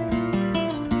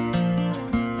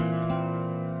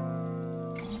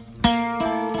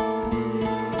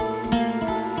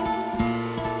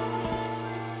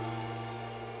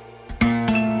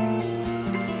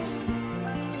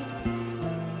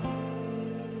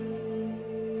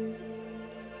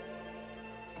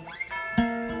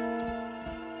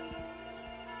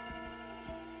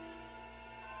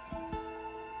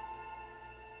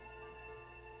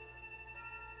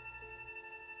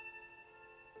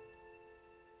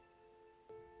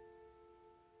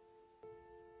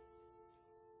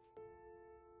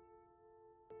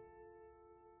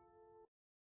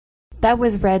 That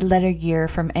was Red Letter Year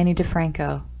from Ani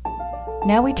DiFranco.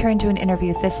 Now we turn to an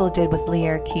interview Thistle did with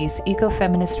Lierre Keith,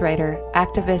 eco-feminist writer,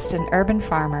 activist, and urban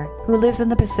farmer who lives in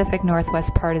the Pacific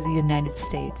Northwest part of the United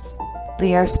States.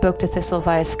 Lierre spoke to Thistle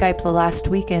via Skype the last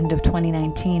weekend of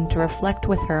 2019 to reflect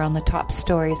with her on the top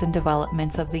stories and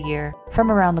developments of the year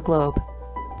from around the globe.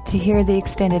 To hear the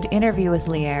extended interview with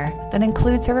Lierre that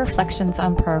includes her reflections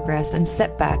on progress and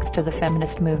setbacks to the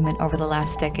feminist movement over the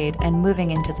last decade and moving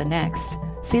into the next,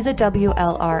 see the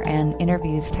WLRN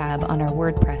Interviews tab on our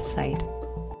WordPress site.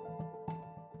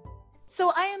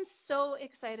 So I am so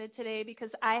excited today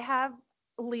because I have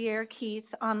Lierre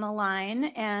Keith on the line,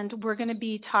 and we're going to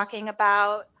be talking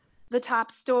about the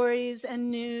top stories and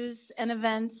news and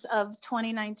events of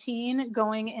 2019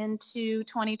 going into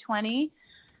 2020.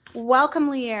 Welcome,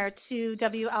 Lierre, to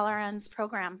WLRN's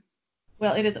program.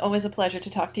 Well, it is always a pleasure to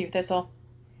talk to you, Thistle.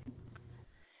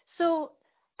 So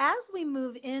as we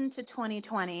move into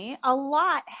 2020, a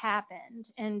lot happened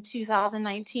in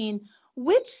 2019.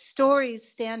 Which stories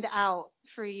stand out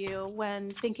for you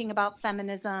when thinking about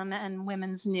feminism and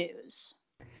women's news?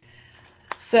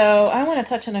 So I want to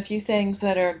touch on a few things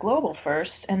that are global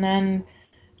first, and then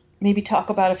maybe talk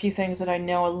about a few things that I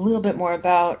know a little bit more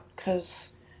about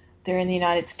because they're in the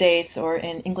United States or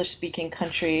in English-speaking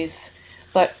countries.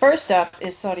 But first up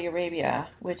is Saudi Arabia,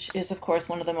 which is, of course,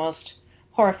 one of the most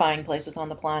horrifying places on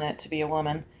the planet to be a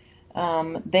woman.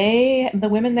 The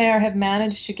women there have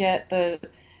managed to get the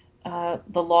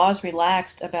laws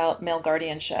relaxed about male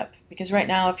guardianship, because right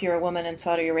now, if you're a woman in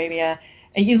Saudi Arabia,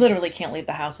 you literally can't leave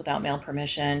the house without male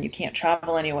permission. You can't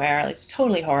travel anywhere. It's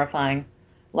totally horrifying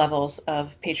levels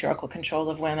of patriarchal control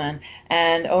of women.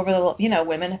 And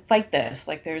women fight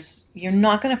this. You're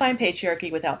not going to find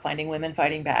patriarchy without finding women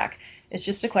fighting back. It's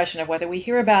just a question of whether we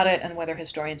hear about it and whether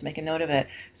historians make a note of it.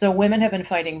 So women have been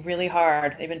fighting really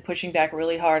hard. They've been pushing back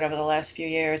really hard over the last few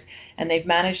years, and they've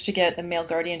managed to get the male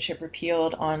guardianship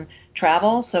repealed on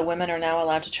travel. So women are now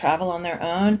allowed to travel on their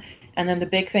own. And then the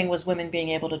big thing was women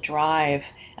being able to drive.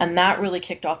 And that really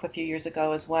kicked off a few years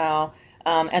ago as well.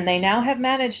 And they now have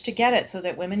managed to get it so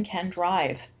that women can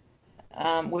drive,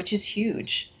 which is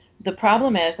huge. The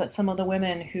problem is that some of the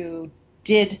women who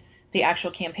did the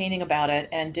actual campaigning about it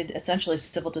and did essentially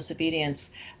civil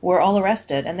disobedience were all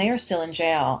arrested, and they are still in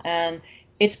jail. And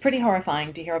it's pretty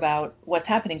horrifying to hear about what's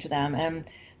happening to them. And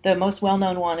the most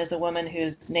well-known one is a woman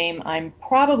whose name I'm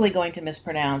probably going to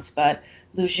mispronounce, but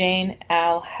Loujain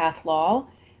Al-Hathlal.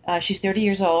 She's 30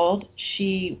 years old.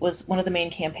 She was one of the main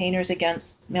campaigners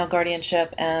against male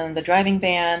guardianship and the driving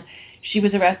ban. She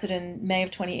was arrested in May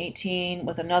of 2018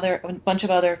 with a bunch of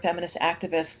other feminist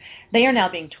activists. They are now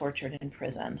being tortured in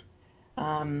prison.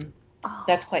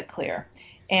 That's quite clear.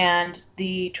 And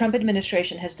the Trump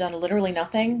administration has done literally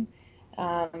nothing.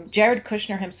 Jared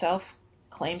Kushner himself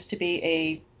claims to be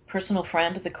a personal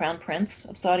friend of the Crown Prince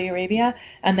of Saudi Arabia,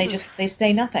 and they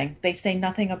say nothing. They say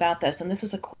nothing about this. And this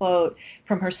is a quote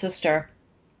from her sister.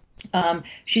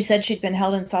 She said she'd been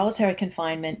held in solitary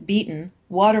confinement, beaten,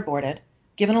 waterboarded,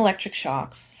 given electric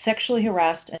shocks, sexually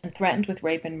harassed, and threatened with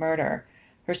rape and murder.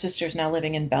 Her sister's now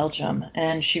living in Belgium,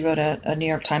 and she wrote a New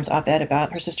York Times op-ed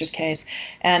about her sister's case.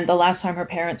 And the last time her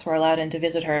parents were allowed in to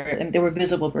visit her, and there were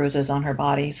visible bruises on her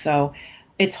body. So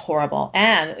it's horrible.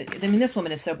 And I mean, this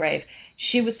woman is so brave.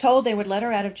 She was told they would let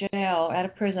her out of jail, out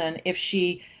of prison, if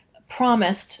she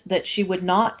promised that she would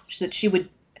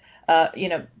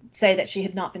say that she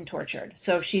had not been tortured.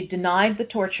 So if she denied the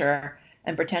torture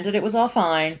and pretended it was all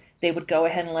fine, they would go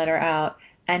ahead and let her out.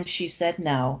 And she said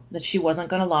no, that she wasn't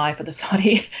going to lie for the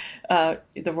Saudi, the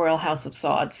Royal House of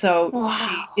Saud. So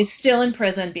wow. She is still in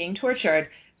prison being tortured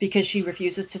because she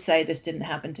refuses to say this didn't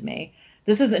happen to me.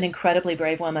 This is an incredibly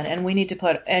brave woman, and we need to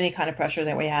put any kind of pressure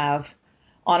that we have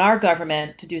on our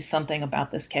government to do something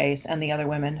about this case and the other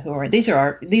women who are these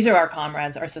are our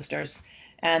comrades, our sisters,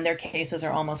 and their cases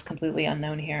are almost completely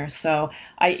unknown here. So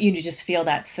you just feel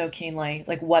that so keenly,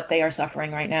 like what they are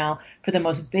suffering right now for the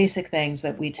most basic things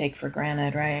that we take for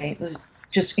granted, right? This is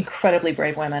just incredibly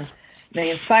brave women.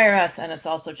 They inspire us, and it's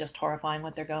also just horrifying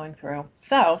what they're going through.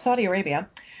 So Saudi Arabia,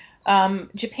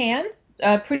 Japan.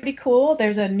 Pretty cool.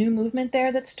 There's a new movement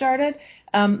there that started.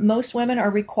 Most women are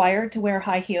required to wear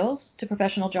high heels to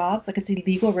professional jobs, like it's a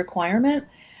legal requirement.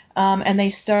 And they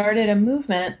started a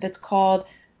movement that's called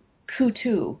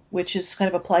Kutu, which is kind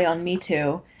of a play on Me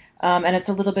Too. And it's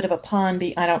a little bit of a pun.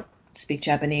 I don't speak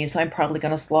Japanese, so I'm probably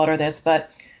going to slaughter this.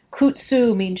 But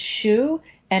Kutsu means shoe,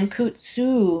 and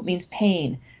Kutsu means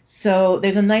pain. So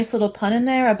there's a nice little pun in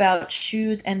there about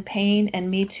shoes and pain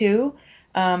and Me Too.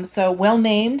 So well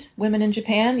named women in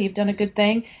Japan, you've done a good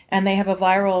thing. And they have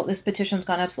this petition's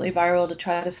gone absolutely viral to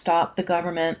try to stop the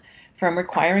government from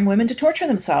requiring women to torture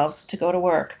themselves to go to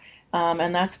work.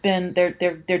 And that's been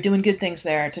they're doing good things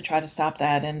there to try to stop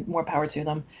that, and more power to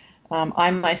them.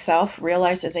 I myself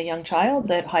realized as a young child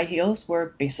that high heels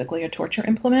were basically a torture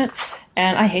implement,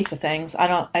 and I hate the things.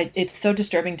 It's so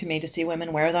disturbing to me to see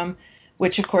women wear them,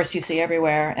 which of course you see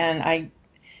everywhere. And I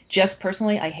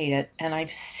hate it. And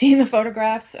I've seen the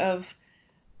photographs of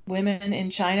women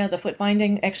in China, the foot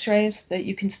binding x-rays that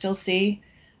you can still see.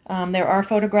 There are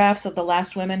photographs of the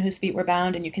last women whose feet were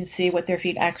bound, and you can see what their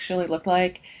feet actually look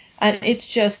like. And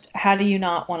it's just, how do you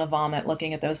not want to vomit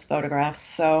looking at those photographs?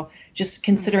 So just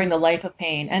considering the life of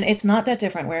pain. And it's not that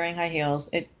different wearing high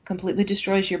heels. It completely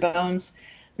destroys your bones,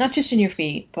 not just in your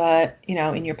feet, but,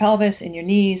 in your pelvis, in your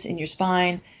knees, in your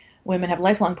spine. Women have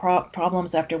lifelong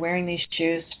problems after wearing these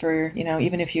shoes for,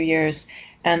 even a few years.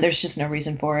 And there's just no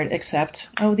reason for it except,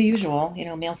 the usual,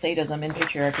 male sadism and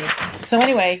patriarchy. So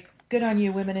anyway, good on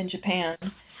you, women in Japan.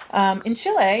 In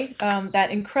Chile,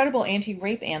 that incredible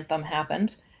anti-rape anthem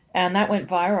happened. And that went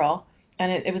viral,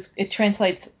 and it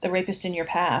translates "the rapist in your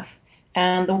path."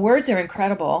 And the words are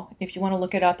incredible. If you want to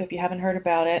look it up, if you haven't heard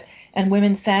about it. And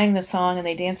women sang the song and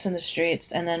they danced in the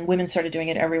streets, and then women started doing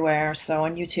it everywhere. So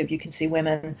on YouTube, you can see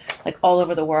women like all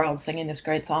over the world singing this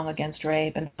great song against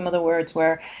rape. And some of the words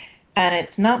were, "And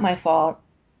it's not my fault,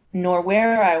 nor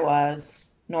where I was,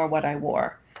 nor what I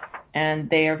wore." And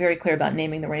they are very clear about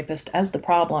naming the rapist as the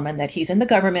problem, and that he's in the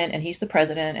government and he's the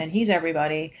president and he's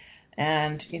everybody.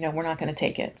 And, we're not going to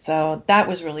take it. So that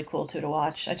was really cool, too, to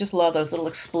watch. I just love those little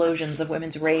explosions of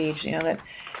women's rage, that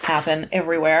happen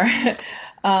everywhere.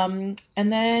 And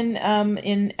then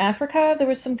in Africa, there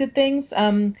was some good things.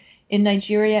 In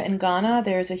Nigeria and Ghana,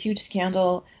 there's a huge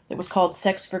scandal that was called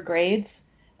Sex for Grades.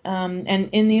 And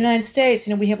in the United States,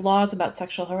 we have laws about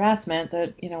sexual harassment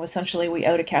that, essentially we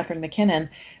owe to Catherine McKinnon.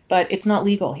 But it's not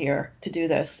legal here to do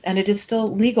this. And it is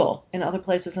still legal in other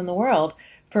places in the world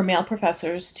for male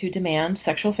professors to demand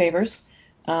sexual favors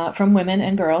from women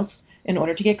and girls in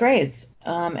order to get grades.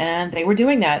 And they were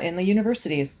doing that in the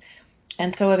universities.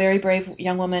 And so a very brave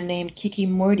young woman named Kiki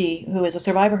Mordi, who is a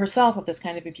survivor herself of this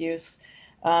kind of abuse,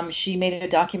 she made a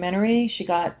documentary. She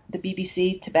got the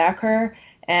BBC to back her.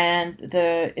 And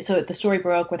the story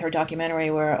broke with her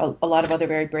documentary, where a lot of other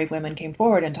very brave women came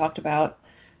forward and talked about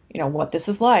what this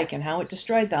is like and how it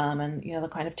destroyed them, and, the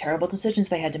kind of terrible decisions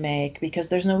they had to make because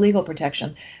there's no legal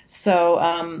protection. So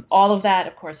all of that,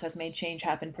 of course, has made change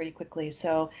happen pretty quickly.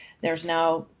 So there's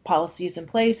now policies in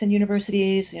place in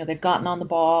universities. They've gotten on the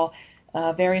ball.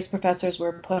 Various professors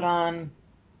were put on.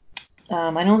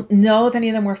 I don't know if any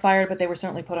of them were fired, but they were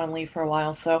certainly put on leave for a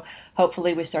while. So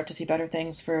hopefully we start to see better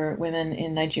things for women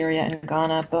in Nigeria and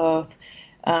Ghana both.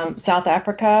 South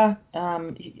Africa,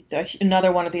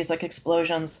 another one of these like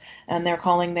explosions, and they're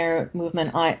calling their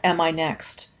movement Am I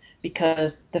Next?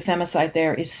 Because the femicide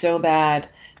there is so bad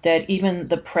that even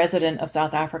the president of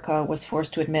South Africa was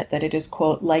forced to admit that it is,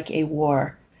 quote, like a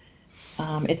war.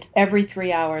 It's every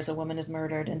 3 hours a woman is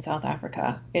murdered in South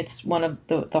Africa. It's one of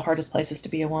the hardest places to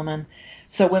be a woman.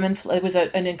 So it was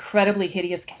an incredibly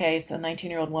hideous case, a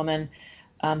 19-year-old woman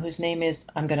whose name is,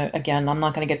 I'm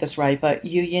not going to get this right, but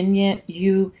Uyinene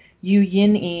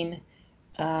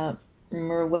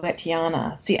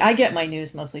Mrwetyana. See, I get my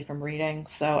news mostly from reading,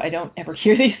 so I don't ever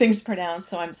hear these things pronounced,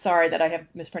 so I'm sorry that I have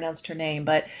mispronounced her name,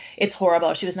 but it's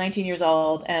horrible. She was 19 years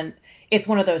old, and it's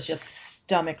one of those just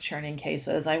stomach-churning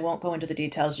cases. I won't go into the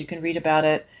details. You can read about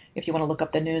it if you want to look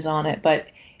up the news on it, but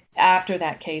after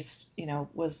that case,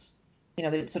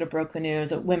 they sort of broke the news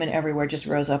that women everywhere just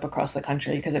rose up across the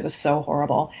country because it was so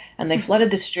horrible. And they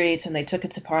flooded the streets and they took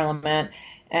it to Parliament.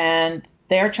 And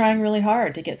they're trying really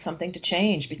hard to get something to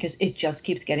change because it just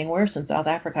keeps getting worse in South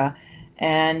Africa.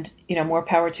 And, more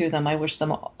power to them. I wish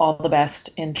them all the best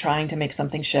in trying to make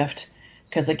something shift.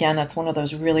 Because, again, that's one of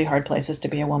those really hard places to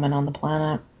be a woman on the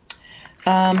planet.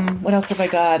 What else have I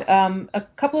got? A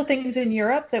couple of things in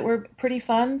Europe that were pretty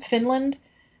fun. Finland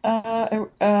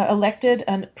elected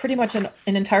pretty much an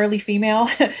entirely female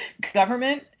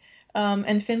government.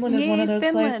 And Finland is one of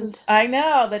those places. I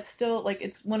know, that's still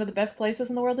it's one of the best places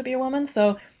in the world to be a woman.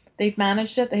 So they've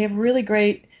managed it. They have really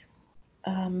great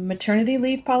maternity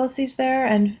leave policies there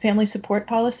and family support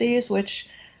policies, which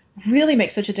really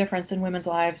make such a difference in women's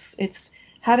lives. It's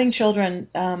having children,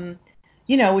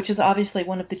 which is obviously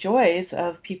one of the joys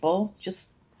of people.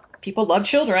 People love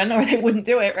children or they wouldn't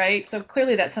do it, right? So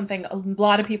clearly that's something a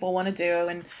lot of people want to do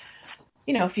and,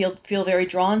 feel very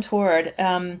drawn toward.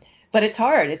 But it's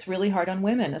hard. It's really hard on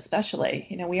women, especially.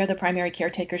 We are the primary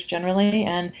caretakers generally,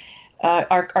 and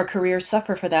our careers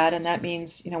suffer for that. And that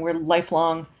means, we're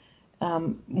lifelong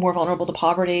more vulnerable to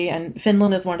poverty. And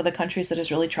Finland is one of the countries that has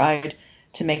really tried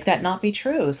to make that not be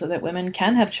true so that women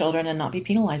can have children and not be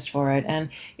penalized for it. And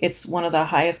it's one of the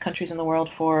highest countries in the world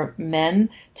for men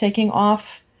taking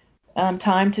off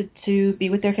time to be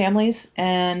with their families.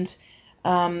 And,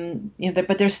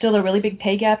 but there's still a really big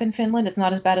pay gap in Finland. It's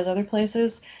not as bad as other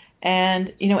places.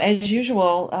 And, as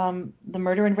usual, the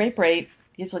murder and rape rate,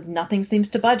 it's like nothing seems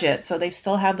to budget. So they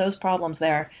still have those problems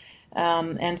there.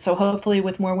 And so hopefully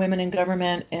with more women in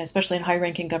government, and especially in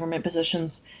high-ranking government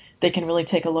positions, they can really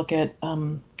take a look at,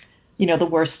 the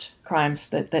worst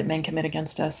crimes that men commit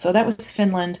against us. So that was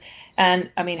Finland. And,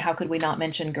 I mean, how could we not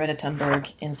mention Greta Thunberg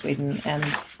in Sweden and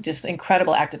just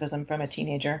incredible activism from a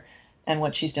teenager and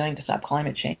what she's doing to stop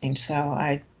climate change.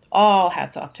 So all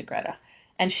hats off to Greta.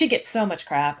 And she gets so much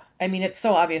crap. I mean, it's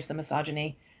so obvious, the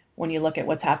misogyny, when you look at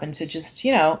what's happened to just,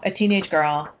 a teenage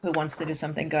girl who wants to do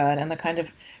something good, and the kind of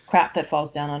crap that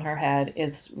falls down on her head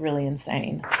is really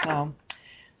insane.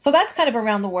 So that's kind of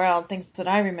around the world, things that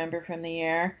I remember from the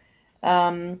year.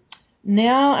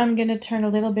 Now I'm going to turn a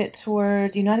little bit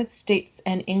toward the United States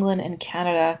and England and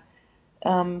Canada.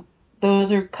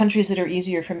 Those are countries that are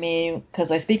easier for me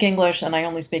because I speak English and I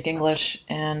only speak English.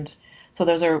 And so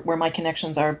those are where my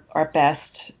connections are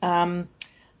best.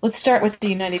 Let's start with the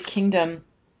United Kingdom.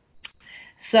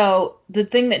 So the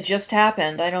thing that just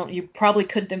happened, you probably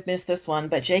couldn't have missed this one,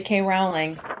 but J.K.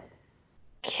 Rowling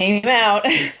came out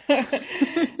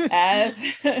as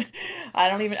a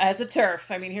TERF.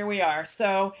 I mean, here we are.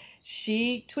 So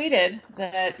she tweeted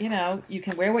that, you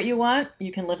can wear what you want,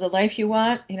 you can live the life you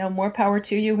want, more power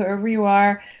to you, whoever you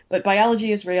are, but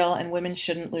biology is real and women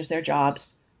shouldn't lose their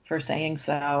jobs for saying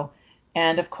so.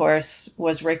 And of course,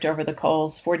 was raked over the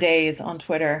coals for days on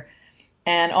Twitter.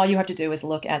 And all you have to do is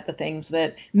look at the things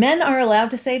that men are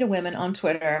allowed to say to women on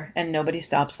Twitter, and nobody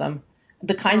stops them.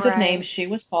 The kinds of names she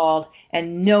was called,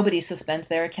 and nobody suspends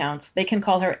their accounts. They can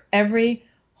call her every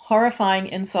horrifying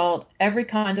insult, every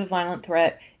kind of violent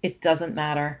threat. It doesn't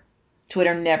matter.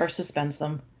 Twitter never suspends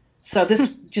them. So this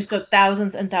just got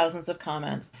thousands and thousands of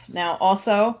comments. Now,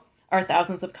 also are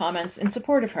thousands of comments in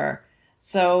support of her.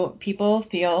 So people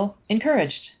feel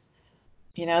encouraged,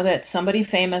 that somebody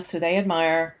famous who they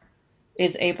admire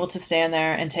is able to stand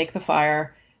there and take the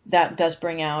fire. That does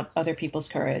bring out other people's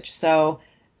courage. So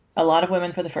a lot of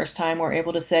women for the first time were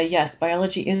able to say, yes,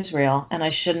 biology is real, and I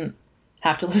shouldn't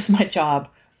have to lose my job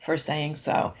for saying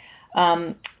so.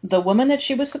 The woman that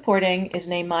she was supporting is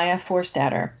named Maya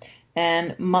Forstater,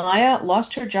 and Maya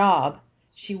lost her job.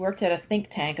 She worked at a think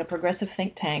tank, a progressive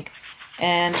think tank,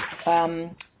 and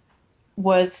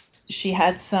she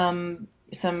had some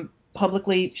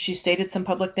publicly, she stated some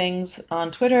public things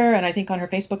on Twitter and I think on her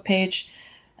Facebook page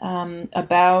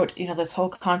about, this whole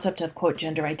concept of, quote,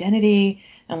 gender identity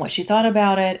and what she thought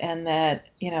about it, and that,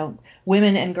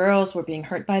 women and girls were being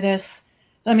hurt by this.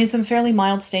 I mean, some fairly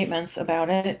mild statements about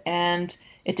it, and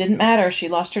it didn't matter. She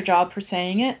lost her job for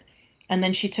saying it, and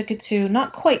then she took it to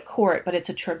not quite court, but it's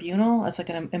a tribunal. It's like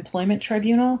an employment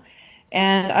tribunal,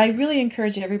 and I really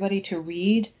encourage everybody to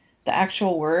read the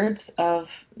actual words of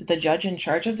the judge in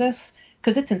charge of this,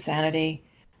 because it's insanity.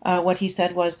 What he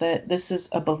said was that this is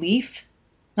a belief,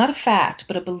 not a fact,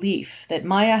 but a belief, that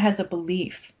Maya has a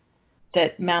belief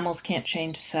that mammals can't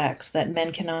change sex, that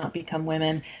men cannot become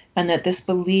women, and that this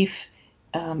belief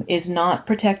is not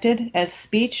protected as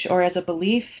speech or as a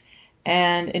belief.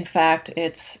 And in fact,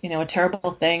 it's, a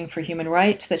terrible thing for human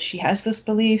rights that she has this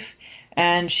belief,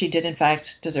 and she did in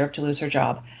fact deserve to lose her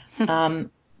job.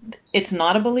 It's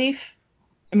not a belief.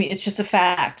 I mean, it's just a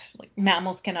fact. Like,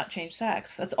 mammals cannot change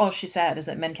sex. That's all she said, is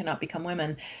that men cannot become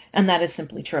women, and that is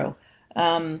simply true.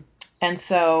 And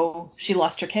so she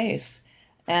lost her case.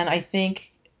 And I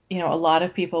think, a lot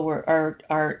of people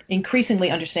are increasingly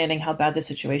understanding how bad the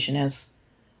situation is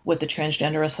with the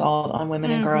transgender assault on women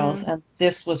and girls. And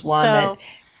this was one that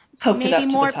poked it up to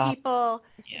the top. Maybe more people,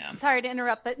 sorry to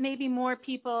interrupt, but maybe more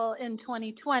people in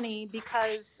 2020,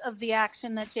 because of the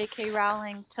action that J.K.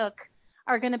 Rowling took,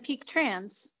 are going to peak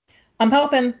trans. I'm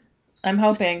hoping.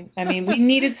 I mean, we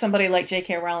needed somebody like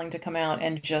J.K. Rowling to come out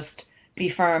and just be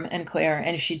firm and clear,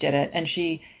 and she did it. And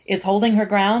she is holding her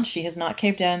ground. She has not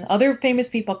caved in. Other famous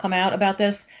people come out about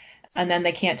this, and then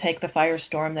they can't take the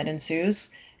firestorm that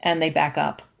ensues, and they back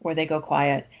up or they go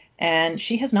quiet. And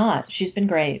she has not. She's been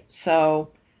great. So,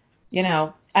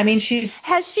 I mean,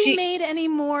 Has she made any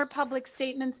more public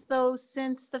statements, though,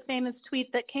 since the famous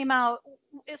tweet that came out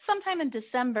sometime in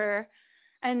December?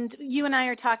 And you and I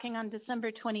are talking on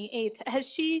December 28th. Has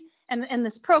she, and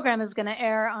this program is going to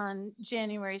air on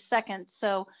January 2nd.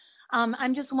 So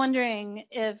I'm just wondering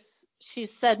if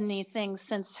she's said anything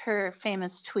since her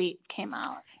famous tweet came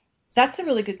out. That's a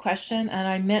really good question. And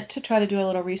I meant to try to do a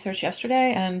little research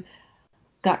yesterday, and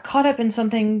got caught up in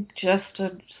something, just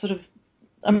a sort of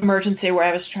emergency where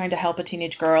I was trying to help a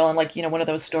teenage girl, and like, one of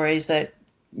those stories that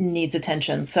needs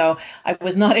attention. So I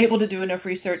was not able to do enough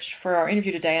research for our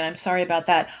interview today, and I'm sorry about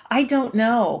that. I don't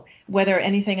know whether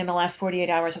anything in the last 48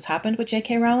 hours has happened with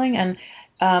J.K. Rowling, and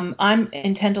I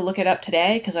intend to look it up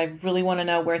today because I really want to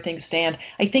know where things stand.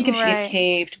 I think if she had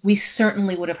caved, we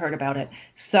certainly would have heard about it.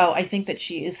 So I think that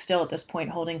she is still at this point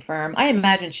holding firm. I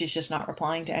imagine she's just not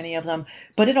replying to any of them,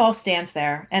 but it all stands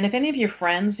there. And if any of your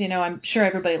friends, I'm sure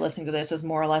everybody listening to this is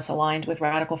more or less aligned with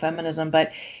radical feminism,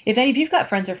 but if any of you've got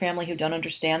friends or family who don't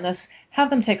understand this, have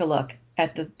them take a look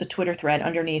at the Twitter thread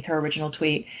underneath her original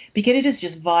tweet, because it is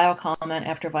just vile comment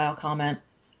after vile comment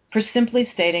for simply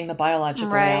stating the biological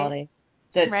reality.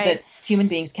 That human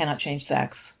beings cannot change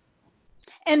sex.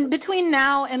 And between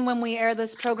now and when we air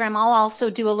this program, I'll also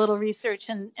do a little research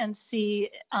and see,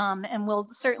 and we'll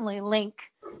certainly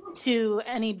link to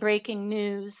any breaking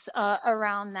news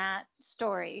around that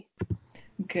story.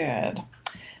 Good.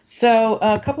 So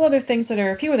a few other things that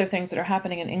are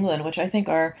happening in England, which I think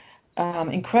are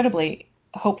incredibly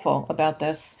hopeful about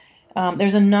this.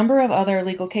 There's a number of other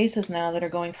legal cases now that are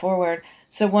going forward.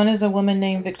 So one is a woman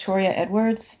named Victoria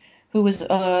Edwards, who was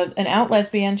an out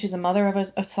lesbian. She's a mother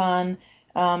of a son.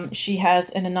 She has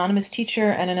an anonymous teacher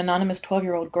and an anonymous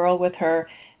 12-year-old girl with her,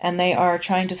 and they are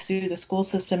trying to sue the school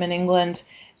system in England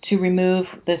to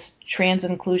remove this trans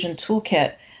inclusion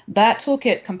toolkit. That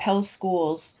toolkit compels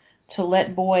schools to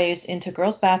let boys into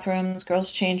girls' bathrooms,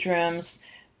 girls' change rooms,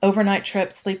 overnight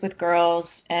trips, sleep with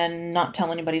girls, and not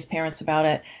tell anybody's parents about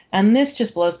it. And this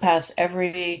just blows past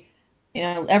every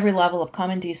level of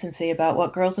common decency about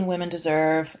what girls and women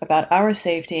deserve, about our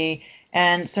safety,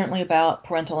 and certainly about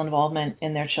parental involvement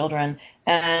in their children.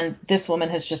 And this woman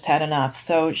has just had enough.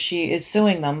 So she is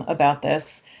suing them about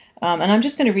this. And I'm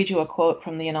just going to read you a quote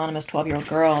from the anonymous 12-year-old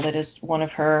girl that is one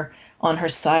of her on her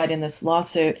side in this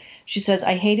lawsuit. She says,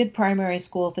 "I hated primary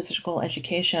school physical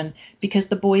education because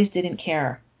the boys didn't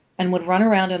care and would run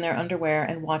around in their underwear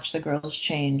and watch the girls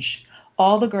change.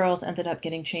 All the girls ended up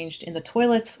getting changed in the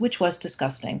toilets, which was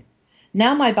disgusting.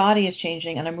 Now my body is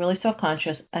changing and I'm really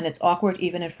self-conscious, and it's awkward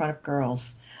even in front of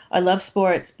girls. I love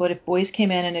sports, but if boys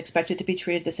came in and expected to be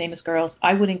treated the same as girls,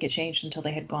 I wouldn't get changed until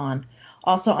they had gone.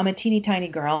 Also, I'm a teeny tiny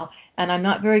girl, and I'm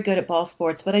not very good at ball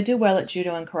sports, but I do well at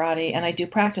judo and karate, and I do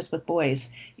practice with boys.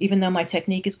 Even though my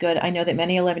technique is good, I know that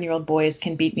many 11-year-old boys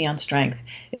can beat me on strength.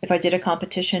 If I did a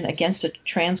competition against a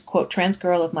trans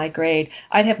girl of my grade,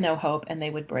 I'd have no hope, and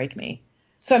they would break me."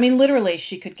 So, I mean, literally,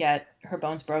 she could get her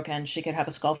bones broken. She could have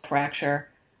a skull fracture.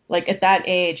 Like, at that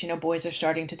age, boys are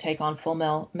starting to take on full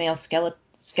male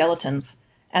skeletons,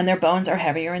 and their bones are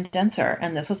heavier and denser.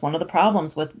 And this is one of the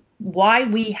problems with why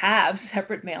we have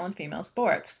separate male and female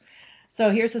sports.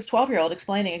 So here's this 12-year-old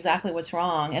explaining exactly what's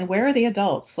wrong. And where are the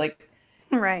adults?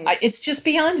 It's just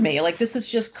beyond me. Like, this is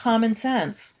just common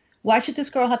sense. Why should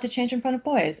this girl have to change in front of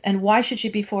boys? And why should she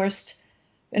be forced,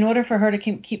 in order for her to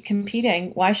keep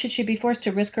competing, why should she be forced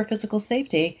to risk her physical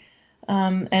safety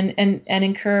and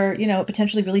incur,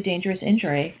 potentially really dangerous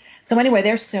injury? So anyway,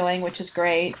 they're suing, which is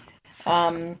great.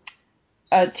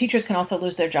 Teachers can also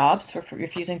lose their jobs for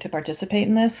refusing to participate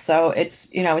in this. So it's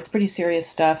pretty serious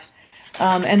stuff.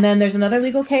 And then there's another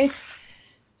legal case.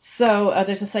 So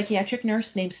there's a psychiatric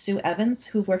nurse named Sue Evans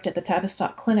who worked at the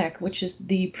Tavistock Clinic, which is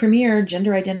the premier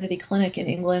gender identity clinic in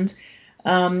England.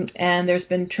 And there's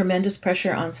been tremendous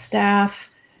pressure on staff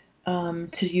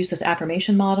to use this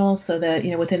affirmation model so that,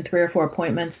 within 3 or 4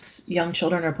 appointments, young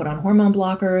children are put on hormone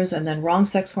blockers and then wrong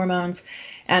sex hormones.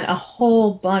 And a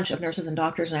whole bunch of nurses and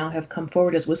doctors now have come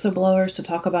forward as whistleblowers to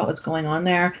talk about what's going on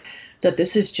there, that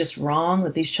this is just wrong,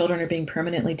 that these children are being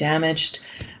permanently damaged.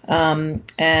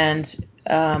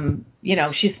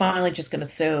 She's finally just going to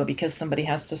sue because somebody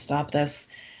has to stop this.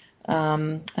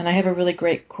 And I have a really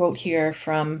great quote here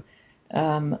from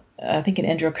I think an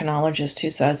endocrinologist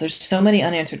who says there's so many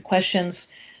unanswered questions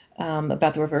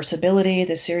about the reversibility,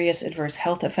 the serious adverse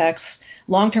health effects,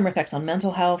 long-term effects on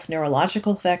mental health,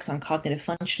 neurological effects on cognitive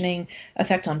functioning,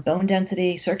 effect on bone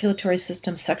density, circulatory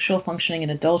system, sexual functioning in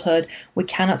adulthood. We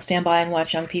cannot stand by and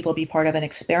watch young people be part of an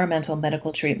experimental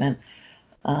medical treatment.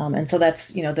 And so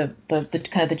that's, the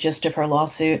kind of the gist of her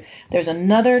lawsuit. There's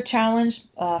another challenge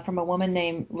from a woman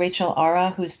named Rachel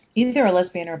Ara, who's either a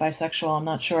lesbian or bisexual, I'm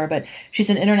not sure, but she's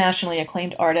an internationally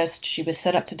acclaimed artist. She was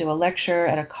set up to do a lecture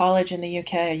at a college in the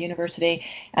UK, a university,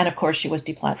 and of course she was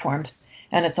deplatformed.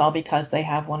 And it's all because they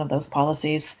have one of those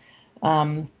policies.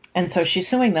 And so she's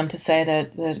suing them to say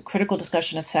that the critical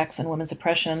discussion of sex and women's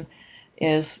oppression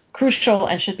is crucial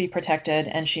and should be protected,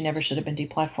 and she never should have been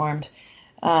deplatformed.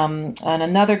 And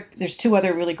there's 2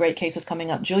 other really great cases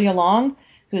coming up. Julia Long,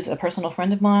 who's a personal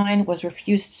friend of mine, was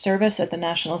refused service at the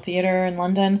National Theatre in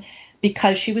London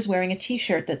because she was wearing a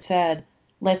T-shirt that said,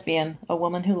 "Lesbian, a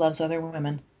woman who loves other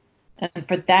women." And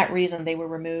for that reason, they were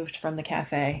removed from the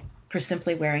cafe for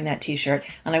simply wearing that T-shirt.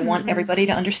 And I want everybody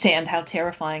to understand how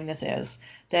terrifying this is,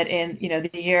 that in, the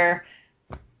year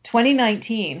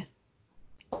 2019,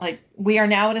 like, we are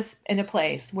now in a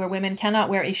place where women cannot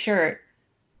wear a shirt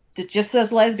that just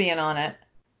says lesbian on it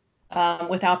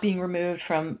without being removed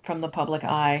from the public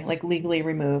eye, like legally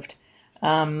removed.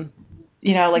 The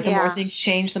more things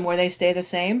change, the more they stay the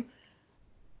same.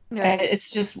 Right.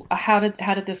 It's just, how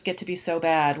did this get to be so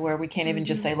bad where we can't even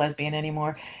just say lesbian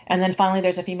anymore? And then finally,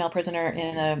 there's a female prisoner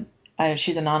in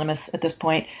she's anonymous at this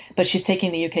point, but she's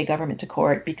taking the UK government to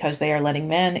court because they are letting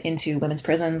men into women's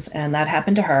prisons, and that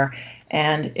happened to her.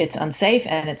 And it's unsafe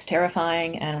and it's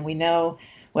terrifying. And we know,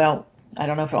 well, I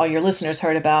don't know if all your listeners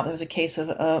heard about, there was a case of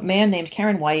a man named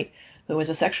Karen White, who was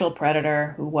a sexual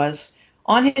predator, who was,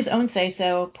 on his own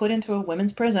say-so, put into a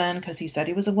women's prison because he said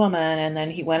he was a woman, and then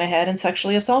he went ahead and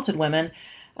sexually assaulted women,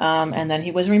 and then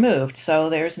he was removed. So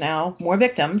there's now more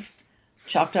victims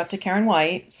chalked up to Karen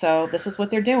White. So this is what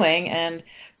they're doing. And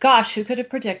gosh, who could have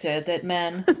predicted that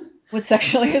men would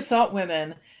sexually assault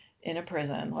women in a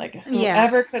prison? Like,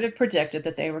 whoever could have predicted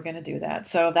that they were going to do that?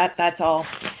 So that's all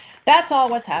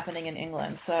what's happening in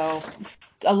England. So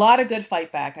a lot of good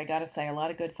fight back, I got to say, a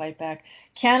lot of good fight back.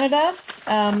 Canada,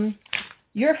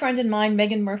 your friend and mine,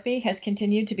 Megan Murphy, has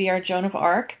continued to be our Joan of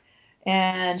Arc,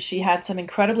 and she had some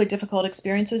incredibly difficult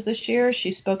experiences this year.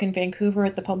 She spoke in Vancouver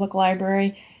at the Public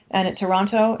Library and at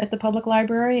Toronto at the Public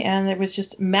Library, and there was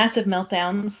just massive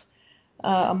meltdowns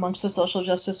amongst the social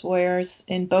justice warriors.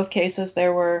 In both cases,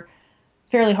 there were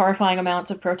fairly horrifying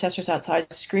amounts of protesters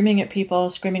outside screaming at people,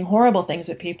 screaming horrible things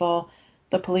at people.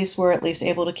 The police were at least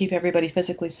able to keep everybody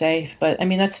physically safe, but I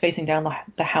mean, that's facing down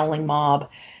the howling mob.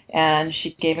 And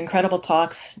she gave incredible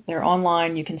talks. They're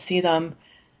online. You can see them.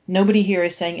 Nobody here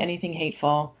is saying anything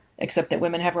hateful except that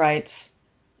women have rights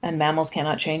and mammals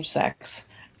cannot change sex.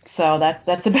 So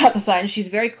that's about the side. And she's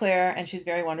very clear and she's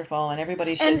very wonderful, and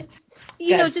everybody should.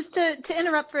 And just to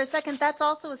interrupt for a second, that's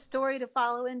also a story to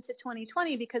follow into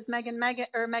 2020, because Megan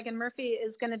Murphy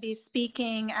is going to be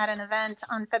speaking at an event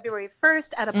on February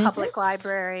 1st at a public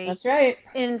library. That's right.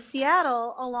 In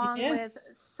Seattle, along with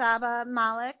Saba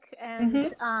Malik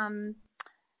and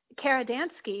Kara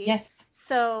Dansky. Yes.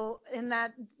 So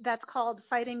that's called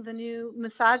Fighting the New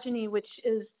Misogyny, which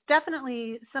is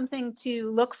definitely something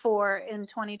to look for in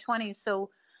 2020. So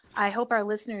I hope our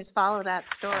listeners follow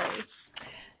that story.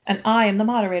 And I am the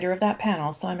moderator of that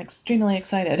panel, so I'm extremely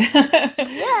excited.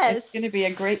 Yes. It's going to be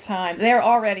a great time. They're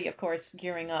already, of course,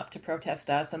 gearing up to protest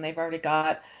us, and they've already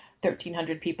got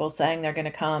 1,300 people saying they're going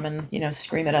to come and,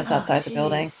 scream at us outside the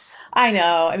building. I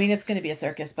know. I mean, it's going to be a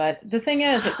circus. But the thing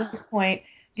is, at this point,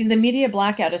 the media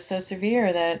blackout is so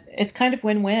severe that it's kind of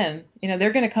win-win.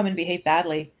 They're going to come and behave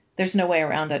badly. There's no way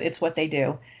around it. It's what they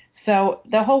do. So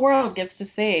the whole world gets to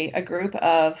see a group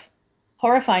of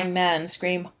horrifying men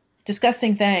scream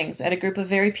disgusting things at a group of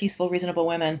very peaceful, reasonable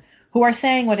women who are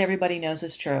saying what everybody knows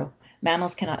is true.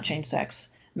 Mammals cannot change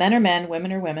sex. Men are men,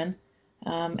 women are women.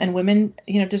 And women,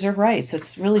 deserve rights.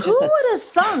 It's really just... Who would have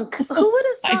thunk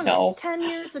 10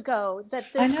 years ago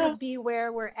that this would be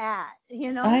where we're at,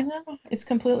 I know. It's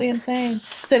completely insane.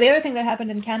 So the other thing that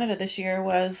happened in Canada this year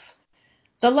was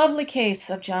the lovely case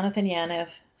of Jonathan Yaniv.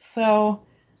 So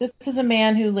this is a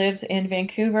man who lives in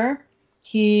Vancouver.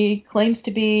 He claims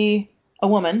to be a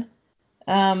woman,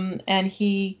 and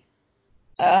he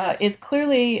is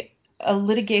clearly a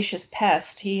litigious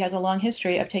pest. He has a long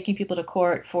history of taking people to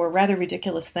court for rather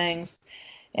ridiculous things.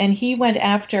 And he went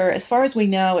after, as far as we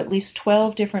know, at least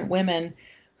 12 different women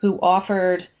who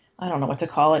offered, I don't know what to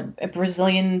call it, a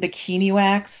Brazilian bikini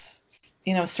wax,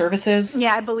 services.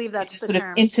 Yeah, I believe that's the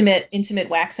term. Intimate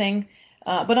waxing,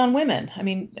 but on women. I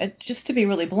mean, just to be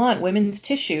really blunt, women's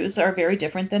tissues are very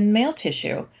different than male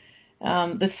tissue.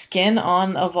 The skin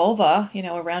on a vulva,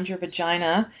 around your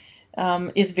vagina,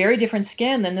 is very different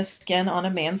skin than the skin on a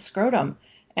man's scrotum.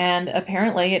 And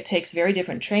apparently it takes very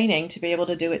different training to be able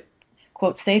to do it,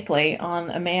 quote, safely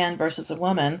on a man versus a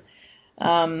woman.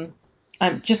 I'm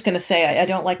just going to say I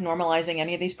don't like normalizing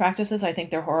any of these practices. I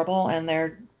think they're horrible and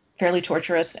they're fairly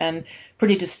torturous and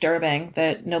pretty disturbing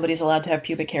that nobody's allowed to have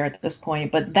pubic hair at this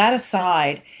point. But that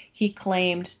aside, he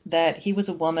claimed that he was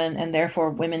a woman and therefore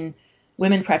women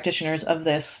practitioners of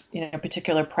this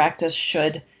particular practice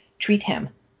should treat him,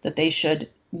 that they should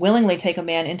willingly take a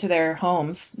man into their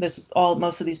homes.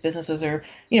 Most of these businesses are,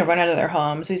 run out of their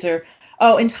homes. These are,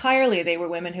 entirely they were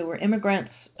women who were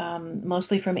immigrants,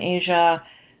 mostly from Asia.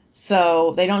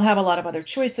 So they don't have a lot of other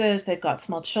choices. They've got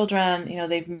small children.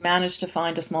 They've managed to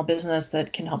find a small business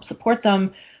that can help support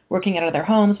them working out of their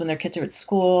homes when their kids are at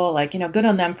school. Good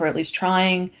on them for at least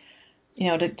trying,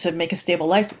 to make a stable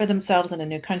life for themselves in a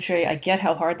new country. I get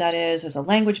how hard that is. There's a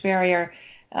language barrier.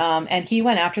 And he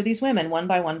went after these women one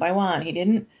by one by one. He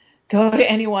didn't go to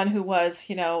anyone who was,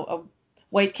 a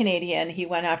white Canadian. He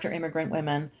went after immigrant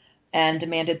women and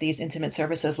demanded these intimate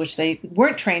services, which they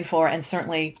weren't trained for and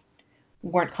certainly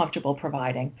weren't comfortable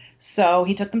providing. So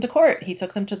he took them to court. He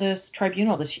took them to this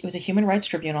tribunal. It was a human rights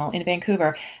tribunal in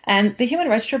Vancouver. And the human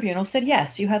rights tribunal said,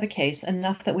 yes, you have a case,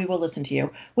 enough that we will listen to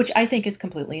you, which I think is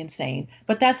completely insane.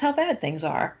 But that's how bad things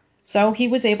are. So he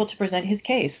was able to present his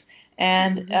case.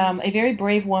 And a very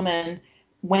brave woman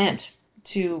went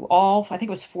to I think it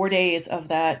was 4 days of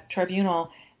that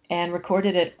tribunal and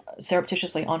recorded it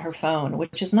surreptitiously on her phone,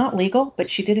 which is not legal, but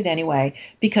she did it anyway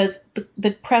because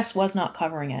the press was not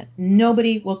covering it.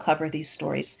 Nobody will cover these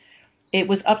stories. It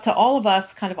was up to all of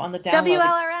us kind of on the download.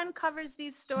 WLRN covers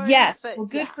these stories. Yes, well,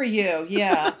 good for you,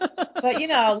 yeah. But,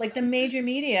 the major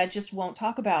media just won't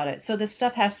talk about it. So this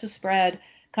stuff has to spread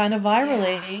kind of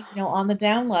virally, on the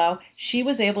down low. She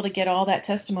was able to get all that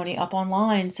testimony up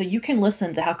online so you can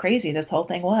listen to how crazy this whole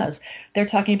thing was. They're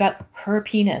talking about her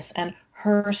penis and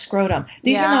her scrotum.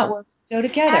 These are not words that go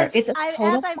together. As I've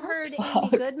heard Amy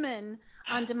Goodman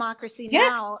on Democracy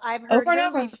Now! I've heard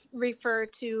her refer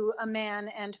to a man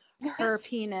and her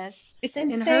penis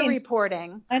in her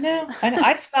reporting. I know.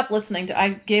 I've stopped listening. I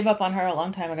gave up on her a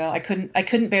long time ago. I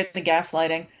couldn't bear the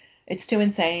gaslighting. It's too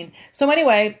insane. So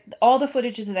anyway, all the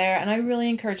footage is there, and I really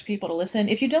encourage people to listen.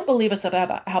 If you don't believe us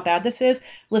about how bad this is,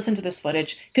 listen to this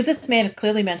footage, because this man is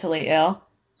clearly mentally ill.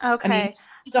 Okay. I mean,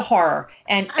 it's a horror,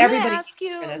 and I'm everybody. I'm gonna ask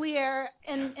you, Lear,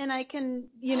 and I can,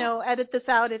 edit this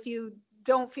out if you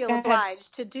don't feel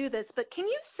obliged to do this. But can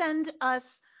you send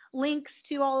us links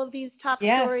to all of these top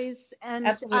stories, and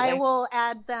absolutely. I will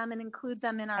add them and include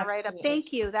them in our write-up.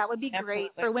 Thank you. That would be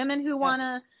great for women who want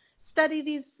to study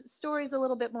these stories a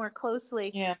little bit more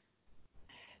closely. Yeah.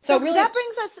 So really, that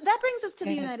brings us to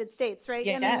the United States, right?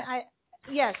 Yeah.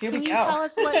 Yes. Can you tell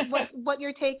us what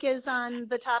your take is on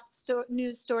the top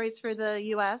news stories for the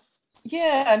U.S.?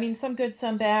 Yeah, I mean, some good,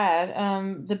 some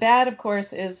bad. The bad, of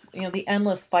course, is the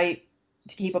endless fight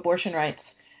to keep abortion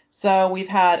rights. So we've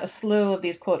had a slew of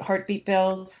these quote heartbeat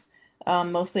bills,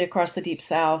 mostly across the Deep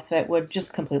South, that would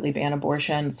just completely ban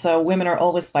abortion. So women are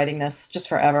always fighting this just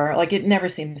forever. It never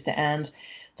seems to end.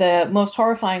 The most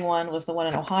horrifying one was the one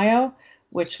in Ohio,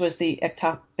 which was the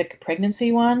ectopic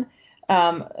pregnancy one.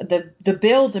 The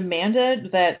bill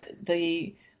demanded that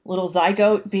the little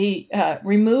zygote be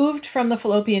removed from the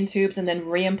fallopian tubes and then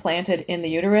reimplanted in the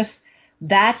uterus.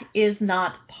 That is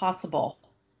not possible.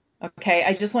 Okay,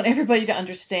 I just want everybody to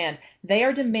understand. They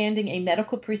are demanding a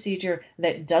medical procedure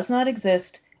that does not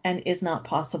exist and is not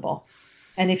possible.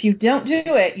 And if you don't do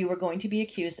it, you are going to be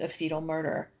accused of fetal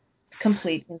murder. It's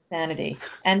complete insanity.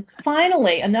 And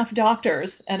finally, enough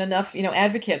doctors and enough,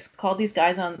 advocates called these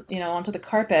guys onto the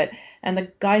carpet. And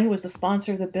the guy who was the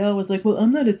sponsor of the bill was like, well,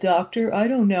 I'm not a doctor. I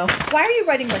don't know. Why are you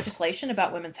writing legislation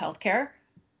about women's health care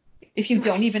if you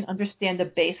don't even understand the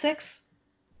basics?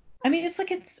 I mean,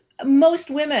 it's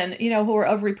most women, who are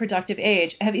of reproductive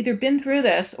age have either been through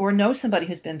this or know somebody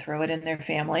who's been through it in their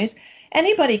families.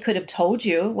 Anybody could have told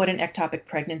you what an ectopic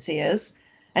pregnancy is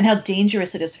and how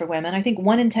dangerous it is for women. I think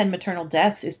 1 in 10 maternal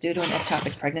deaths is due to an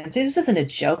ectopic pregnancy. This isn't a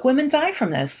joke. Women die from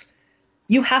this.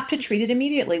 You have to treat it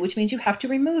immediately, which means you have to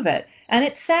remove it. And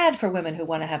it's sad for women who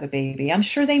want to have a baby. I'm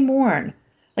sure they mourn.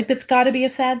 That's got to be a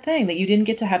sad thing that you didn't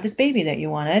get to have this baby that you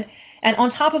wanted. And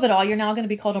on top of it all, you're now going to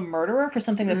be called a murderer for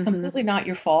something that's completely not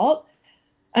your fault.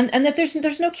 And that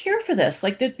there's no cure for this.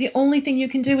 The only thing you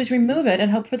can do is remove it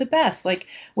and hope for the best.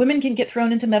 Women can get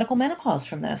thrown into medical menopause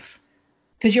from this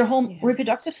because your whole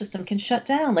reproductive system can shut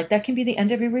down. That can be the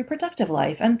end of your reproductive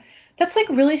life. And that's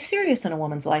really serious in a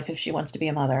woman's life if she wants to be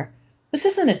a mother. This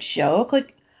isn't a joke.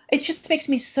 It just makes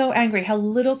me so angry how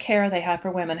little care they have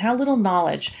for women, how little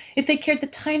knowledge. If they cared the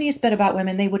tiniest bit about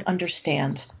women, they would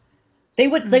understand. They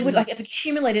would have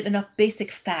accumulated enough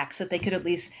basic facts that they could at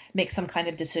least make some kind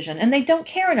of decision. And they don't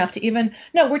care enough to even,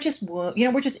 no, we're just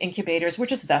incubators, we're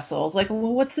just vessels. Well,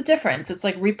 what's the difference? It's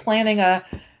like replanting a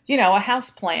house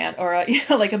plant or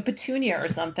a petunia or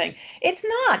something. It's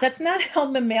not. That's not how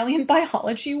mammalian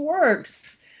biology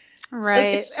works.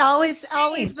 Right. Always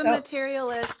the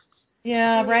materialists.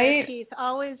 Yeah, right. Keith,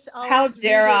 always how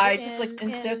dare I just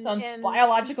insist on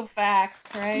biological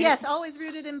facts, right? Yes, always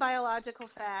rooted in biological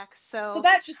facts. So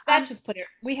that just put it.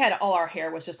 We had all our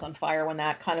hair was just on fire when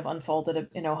that kind of unfolded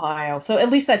in Ohio. So at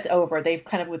least that's over. They've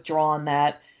kind of withdrawn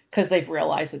that because they've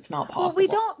realized it's not possible.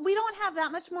 Well, we don't have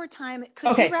that much more time.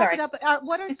 Could you wrap it up?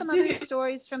 What are some other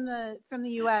stories from the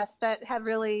U.S.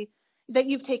 that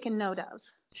you've taken note of?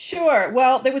 Sure.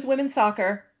 Well, there was women's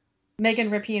soccer.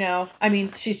 Megan Rapinoe. I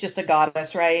mean, she's just a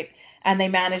goddess, right? And they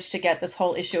managed to get this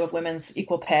whole issue of women's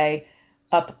equal pay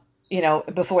up,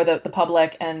 before the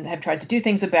public, and have tried to do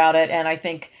things about it. And I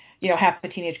think, half the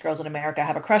teenage girls in America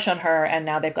have a crush on her, and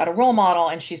now they've got a role model,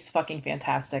 and she's fucking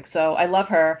fantastic. So I love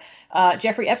her.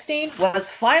 Jeffrey Epstein was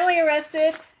finally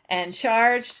arrested and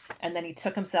charged, and then he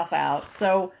took himself out.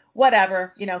 So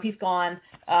whatever, he's gone.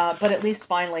 But at least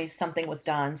finally something was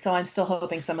done. So I'm still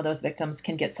hoping some of those victims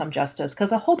can get some justice,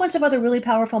 because a whole bunch of other really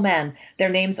powerful men, their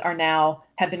names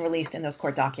have been released in those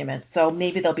court documents. So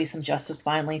maybe there'll be some justice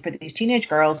finally for these teenage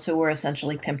girls who were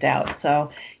essentially pimped out. So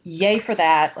yay for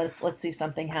that. Let's see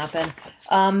something happen.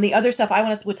 The other stuff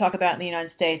I would talk about in the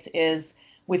United States is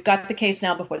we've got the case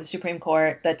now before the Supreme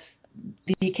Court. That's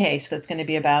the case that's going to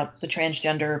be about the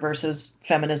transgender versus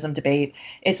feminism debate.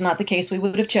 It's not the case we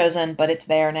would have chosen, but it's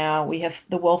there now. We have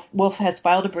the Wolf has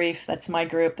filed a brief. That's my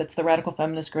group. That's the Radical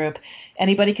Feminist Group.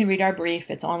 Anybody can read our brief.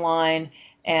 It's online.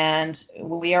 And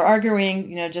we are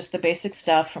arguing, just the basic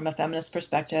stuff from a feminist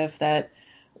perspective, that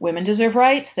women deserve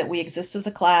rights, that we exist as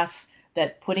a class,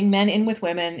 that putting men in with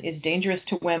women is dangerous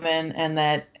to women, and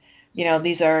that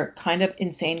these are kind of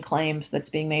insane claims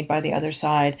that's being made by the other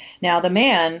side. Now, the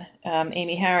man,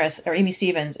 Amy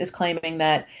Stevens, is claiming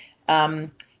that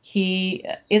he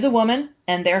is a woman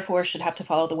and therefore should have to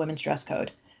follow the women's dress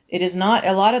code. It is not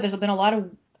there's been a lot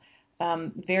of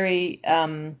very,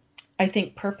 I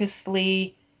think,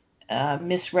 purposefully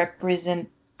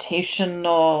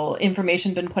misrepresentational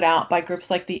information been put out by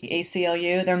groups like the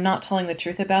ACLU. They're not telling the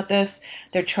truth about this.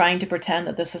 They're trying to pretend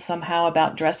that this is somehow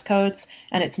about dress codes,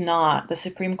 and it's not. The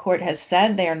Supreme Court has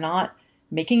said they are not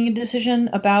making a decision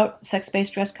about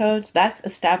sex-based dress codes. That's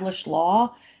established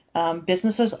law.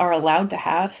 Businesses are allowed to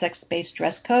have sex-based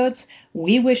dress codes.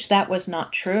 We wish that was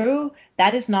not true.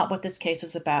 That is not what this case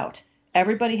is about.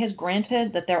 Everybody has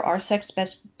granted that there are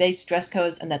sex-based dress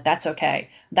codes and that that's okay.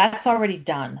 That's already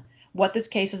done. What this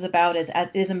case is about is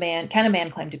can a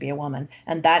man claim to be a woman?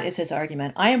 And that is his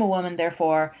argument. I am a woman,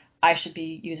 therefore I should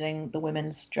be using the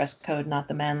women's dress code, not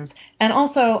the men's. And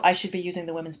also I should be using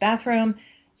the women's bathroom.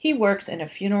 He works in a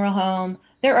funeral home.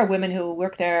 There are women who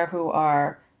work there who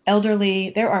are elderly.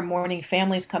 There are mourning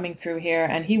families coming through here,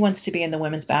 and he wants to be in the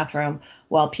women's bathroom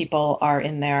while people are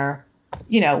in there,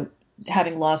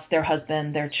 having lost their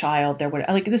husband, their child,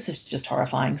 this is just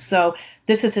horrifying. So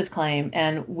this is his claim,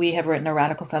 and we have written a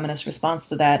radical feminist response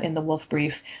to that in the Wolf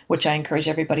Brief, which I encourage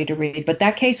everybody to read. But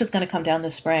that case is going to come down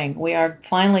this spring. We are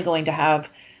finally going to have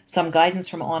some guidance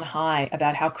from on high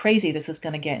about how crazy this is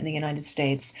going to get in the United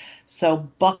States. So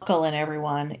buckle in,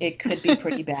 everyone. It could be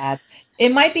pretty bad.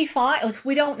 It might be fine.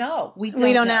 We don't know. We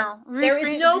don't know. There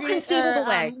is no conceivable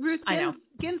way. Ruth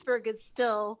Ginsburg is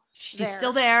still She's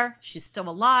still there. She's still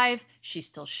alive. She's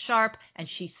still sharp, and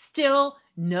she still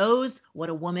knows what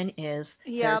a woman is.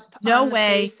 Yep. There's no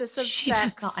way she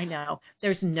does not. I know.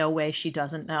 There's no way she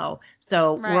doesn't know.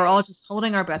 So we're all just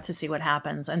holding our breath to see what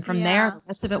happens, and from there, the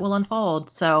rest of it will unfold.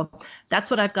 So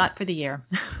that's what I've got for the year.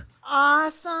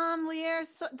 Awesome, Leah.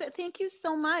 Thank you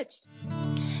so much.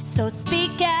 So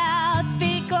speak out,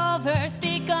 speak over,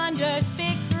 speak under,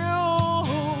 speak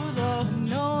through the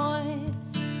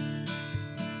noise.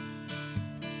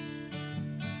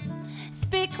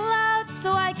 Speak loud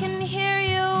so I can hear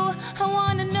you. I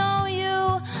want to know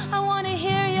you. I want to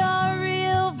hear your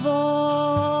real voice.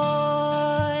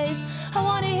 I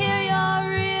want to hear your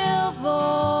real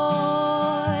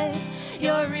voice.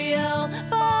 Your real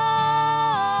voice.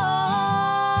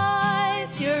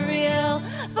 Your real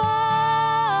voice.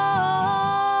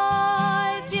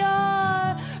 Your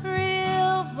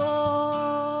real voice.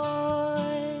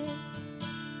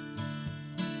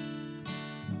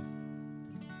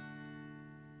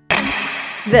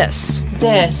 This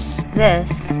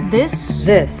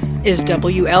is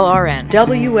WLRN.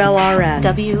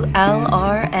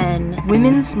 WLRN.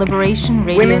 Women's Liberation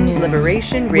Radio Women's News.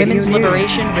 Liberation Radio Women's News.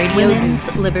 Liberation Radio Women's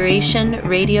News. Liberation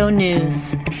Radio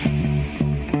News.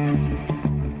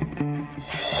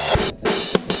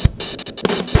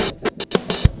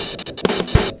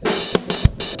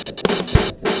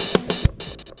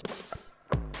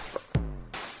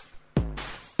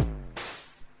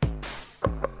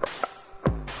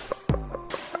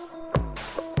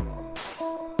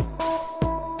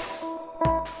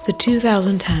 The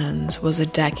 2010s was a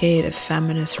decade of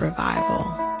feminist revival.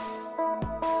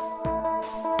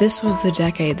 This was the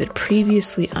decade that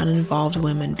previously uninvolved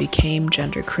women became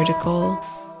gender critical,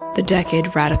 the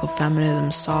decade radical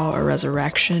feminism saw a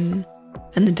resurrection,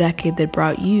 and the decade that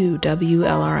brought you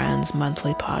WLRN's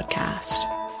monthly podcast.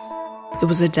 It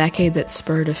was a decade that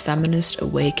spurred a feminist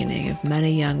awakening of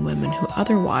many young women who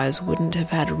otherwise wouldn't have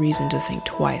had reason to think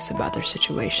twice about their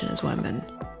situation as women.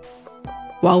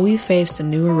 While we faced a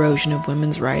new erosion of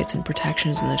women's rights and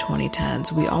protections in the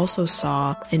 2010s, we also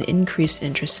saw an increased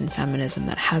interest in feminism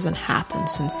that hasn't happened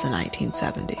since the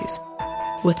 1970s.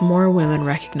 With more women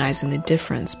recognizing the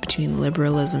difference between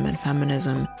liberalism and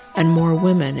feminism, and more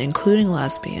women, including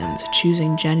lesbians,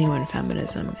 choosing genuine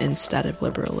feminism instead of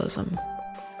liberalism.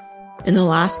 In the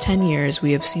last 10 years,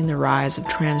 we have seen the rise of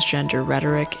transgender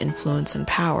rhetoric, influence, and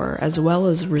power, as well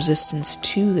as resistance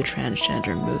to the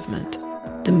transgender movement.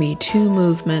 The Me Too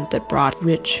movement that brought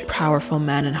rich, powerful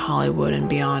men in Hollywood and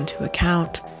beyond to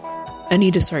account,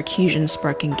 Anita Sarkeesian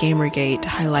sparking Gamergate,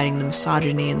 highlighting the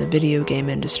misogyny in the video game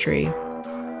industry,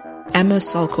 Emma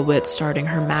Sulkowicz starting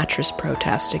her mattress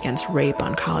protest against rape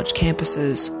on college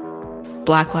campuses,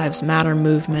 Black Lives Matter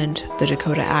movement, the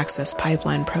Dakota Access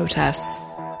Pipeline protests,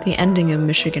 the ending of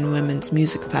Michigan Women's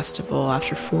Music Festival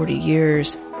after 40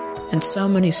 years, and so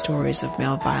many stories of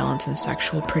male violence and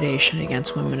sexual predation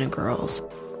against women and girls,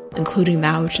 including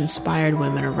that which inspired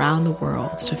women around the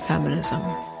world to feminism.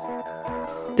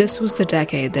 This was the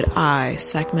decade that I,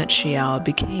 Sekhmet Shiel,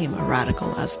 became a radical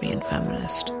lesbian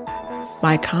feminist.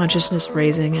 My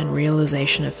consciousness-raising and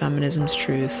realization of feminism's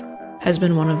truth has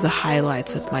been one of the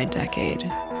highlights of my decade.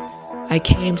 I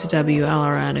came to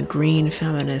WLRN a green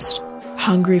feminist,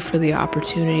 hungry for the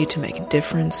opportunity to make a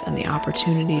difference and the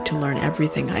opportunity to learn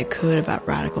everything I could about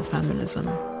radical feminism.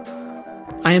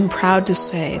 I am proud to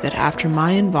say that after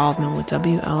my involvement with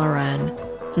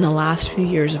WLRN and the last few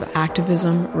years of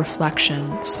activism,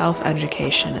 reflection,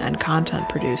 self-education, and content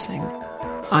producing,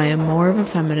 I am more of a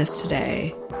feminist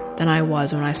today than I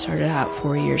was when I started out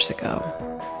 4 years ago.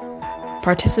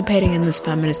 Participating in this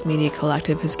feminist media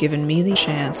collective has given me the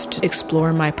chance to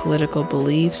explore my political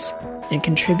beliefs and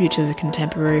contribute to the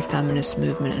contemporary feminist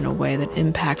movement in a way that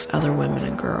impacts other women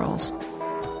and girls.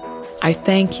 I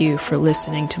thank you for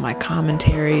listening to my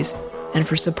commentaries and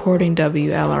for supporting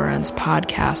WLRN's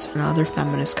podcasts and other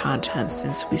feminist content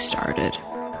since we started.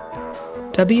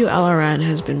 WLRN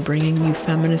has been bringing you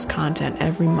feminist content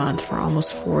every month for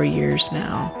almost 4 years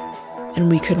now,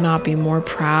 and we could not be more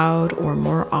proud or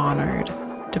more honored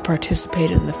to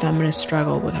participate in the feminist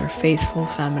struggle with our faithful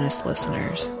feminist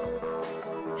listeners.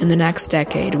 In the next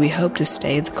decade, we hope to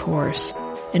stay the course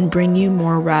and bring you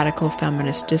more radical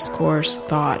feminist discourse,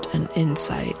 thought, and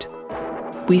insight.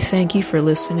 We thank you for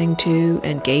listening to,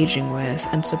 engaging with,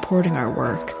 and supporting our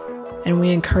work, and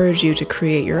we encourage you to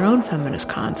create your own feminist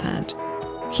content.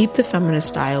 Keep the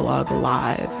feminist dialogue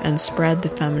alive and spread the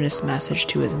feminist message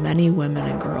to as many women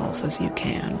and girls as you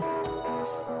can.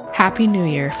 Happy New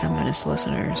Year, feminist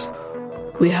listeners.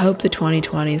 We hope the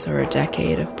 2020s are a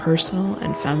decade of personal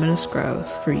and feminist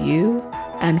growth for you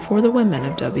and for the women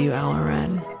of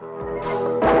WLRN.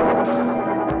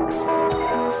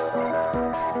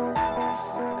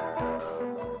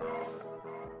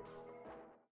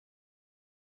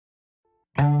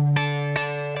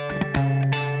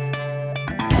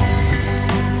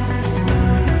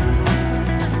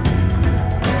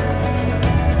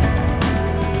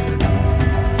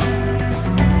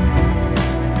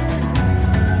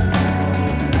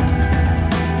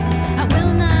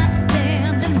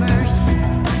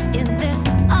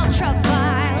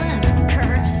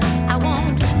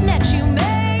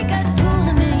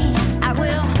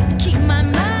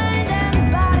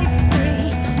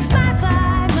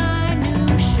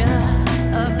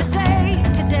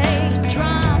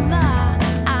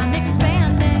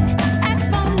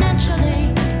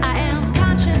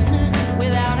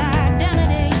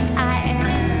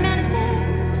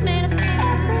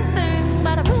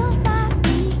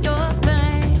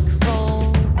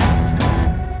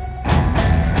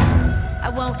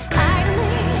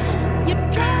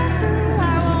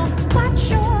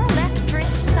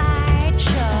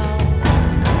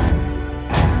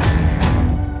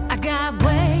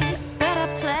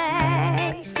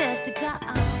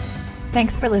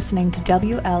 Thanks for listening to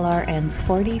WLRN's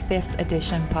 45th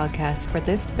edition podcast for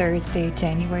this Thursday,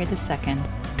 January the 2nd,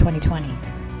 2020.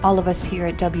 All of us here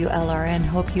at WLRN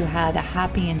hope you had a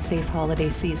happy and safe holiday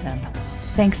season.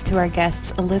 Thanks to our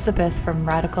guests Elizabeth from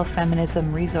Radical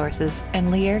Feminism Resources and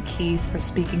Leah Keith for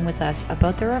speaking with us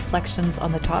about their reflections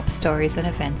on the top stories and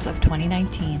events of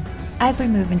 2019 as we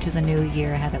move into the new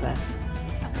year ahead of us.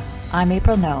 I'm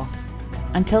April No.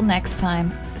 Until next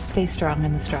time, stay strong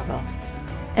in the struggle.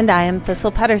 And I am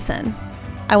Thistle Pedersen.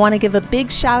 I want to give a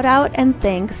big shout out and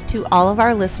thanks to all of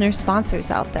our listener sponsors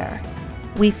out there.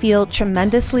 We feel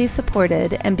tremendously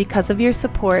supported, and because of your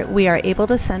support, we are able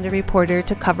to send a reporter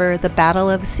to cover the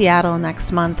Battle of Seattle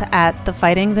next month at the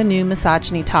Fighting the New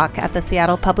Misogyny Talk at the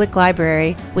Seattle Public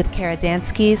Library with Kara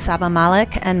Dansky, Saba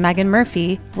Malik, and Megan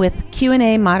Murphy, with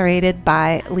Q&A moderated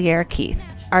by Lierre Keith,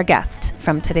 our guest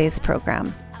from today's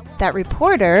program. That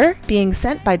reporter being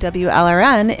sent by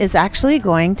WLRN is actually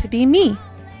going to be me.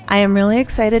 I am really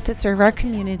excited to serve our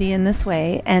community in this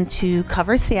way and to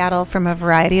cover Seattle from a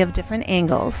variety of different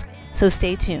angles, so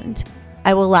stay tuned.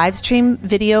 I will live stream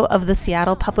video of the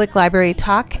Seattle Public Library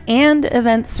Talk and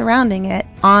events surrounding it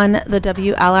on the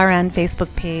WLRN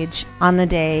Facebook page on the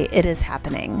day it is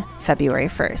happening, February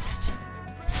 1st.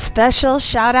 Special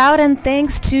shout out and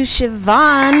thanks to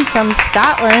Siobhan from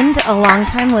Scotland, a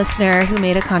longtime listener who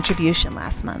made a contribution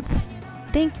last month.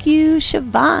 Thank you,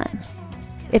 Siobhan.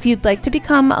 If you'd like to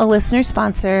become a listener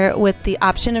sponsor with the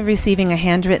option of receiving a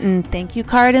handwritten thank you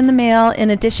card in the mail, in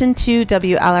addition to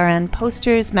WLRN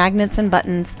posters, magnets, and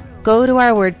buttons, go to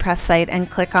our WordPress site and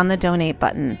click on the donate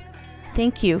button.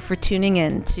 Thank you for tuning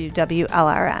in to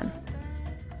WLRN.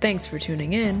 Thanks for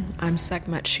tuning in. I'm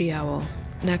Sekhmet She-Owl.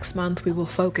 Next month, we will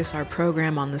focus our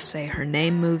program on the Say Her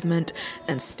Name movement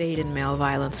and state and male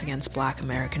violence against Black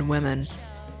American women.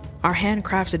 Our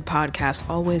handcrafted podcasts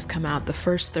always come out the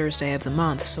first Thursday of the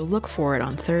month, so look for it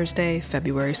on Thursday,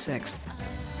 February 6th.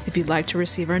 If you'd like to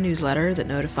receive our newsletter that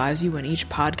notifies you when each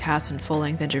podcast and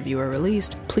full-length interview are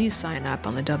released, please sign up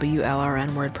on the WLRN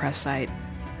WordPress site.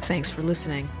 Thanks for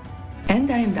listening. And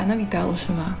I am Dana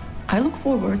Vitalosova. I look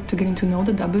forward to getting to know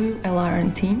the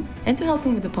WLRN team and to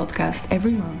helping with the podcast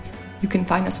every month. You can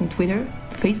find us on Twitter,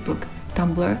 Facebook,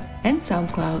 Tumblr, and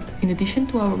SoundCloud, in addition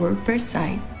to our WordPress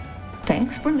site.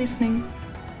 Thanks for listening.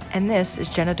 And this is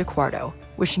Jenna DeQuardo,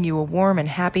 wishing you a warm and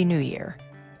happy new year.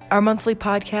 Our monthly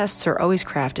podcasts are always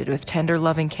crafted with tender,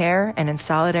 loving care and in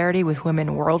solidarity with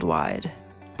women worldwide.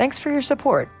 Thanks for your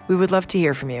support. We would love to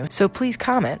hear from you, so please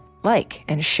comment, like,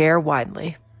 and share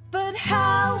widely. But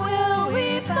how will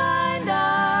we find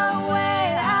our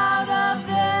way out of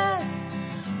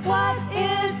this? What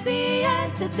is the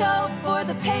antidote for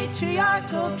the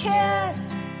patriarchal kiss?